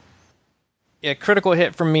way. Yeah, critical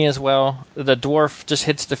hit from me as well. The dwarf just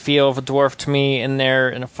hits the feel of a dwarf to me in there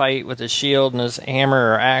in a fight with his shield and his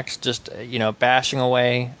hammer or axe just, bashing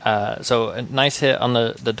away. So a nice hit on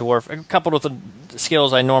the dwarf, coupled with the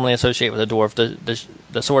skills I normally associate with a dwarf.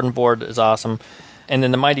 The sword and board is awesome. And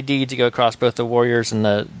then the Mighty Deeds, you go across both the warriors and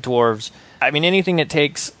the dwarves. I mean, anything that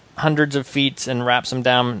takes hundreds of feats and wraps them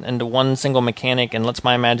down into one single mechanic and lets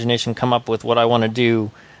my imagination come up with what I want to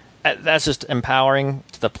do, that's just empowering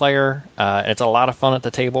to the player. It's a lot of fun at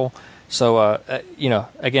the table. So,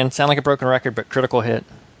 again, sound like a broken record, but Critical Hit.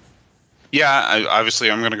 Yeah, obviously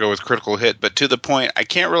I'm going to go with Critical Hit, but to the point, I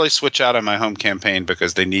can't really switch out on my home campaign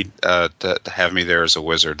because they need to have me there as a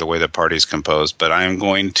wizard, the way the party's composed. But I am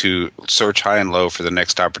going to search high and low for the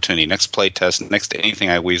next opportunity, next play test, next to anything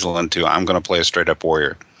I weasel into. I'm going to play a straight-up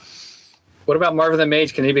warrior. What about Marvin the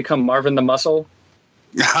Mage? Can he become Marvin the Muscle?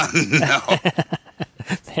 No.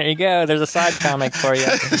 There you go. There's a side comic for you.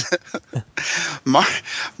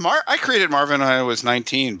 I created Marvin when I was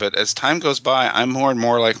 19, but as time goes by, I'm more and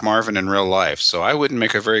more like Marvin in real life, so I wouldn't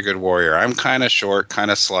make a very good warrior. I'm kind of short,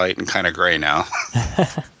 kind of slight, and kind of gray now.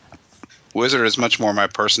 Wizard is much more my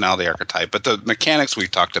personality archetype, but the mechanics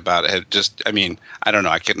we've talked about have just, I don't know,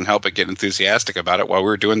 I couldn't help but get enthusiastic about it while we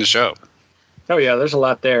were doing the show. Oh, yeah, there's a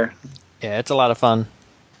lot there. Yeah, it's a lot of fun.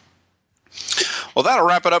 Well, that'll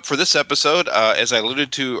wrap it up for this episode. As I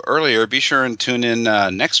alluded to earlier, be sure and tune in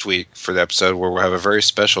next week for the episode where we'll have a very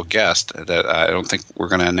special guest that I don't think we're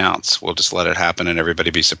going to announce. We'll just let it happen and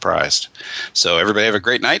everybody be surprised. So everybody have a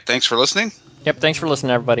great night. Thanks for listening. Yep, thanks for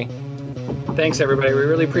listening, everybody. Thanks, everybody. We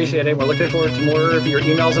really appreciate it. We're looking forward to more of your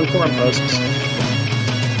emails and forum posts.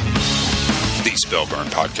 The Spellburn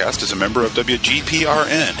Podcast is a member of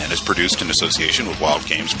WGPRN and is produced in association with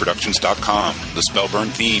WildGamesProductions.com. The Spellburn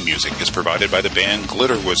theme music is provided by the band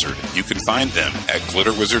Glitter Wizard. You can find them at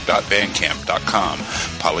glitterwizard.bandcamp.com.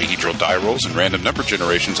 Polyhedral die rolls and random number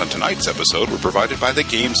generations on tonight's episode were provided by the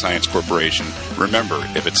Game Science Corporation. Remember,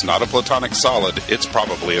 if it's not a platonic solid, it's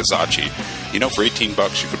probably a Zachi. For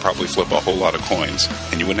 $18 you could probably flip a whole lot of coins,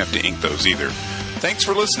 and you wouldn't have to ink those either. Thanks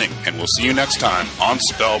for listening, and we'll see you next time on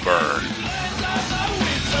Spellburn.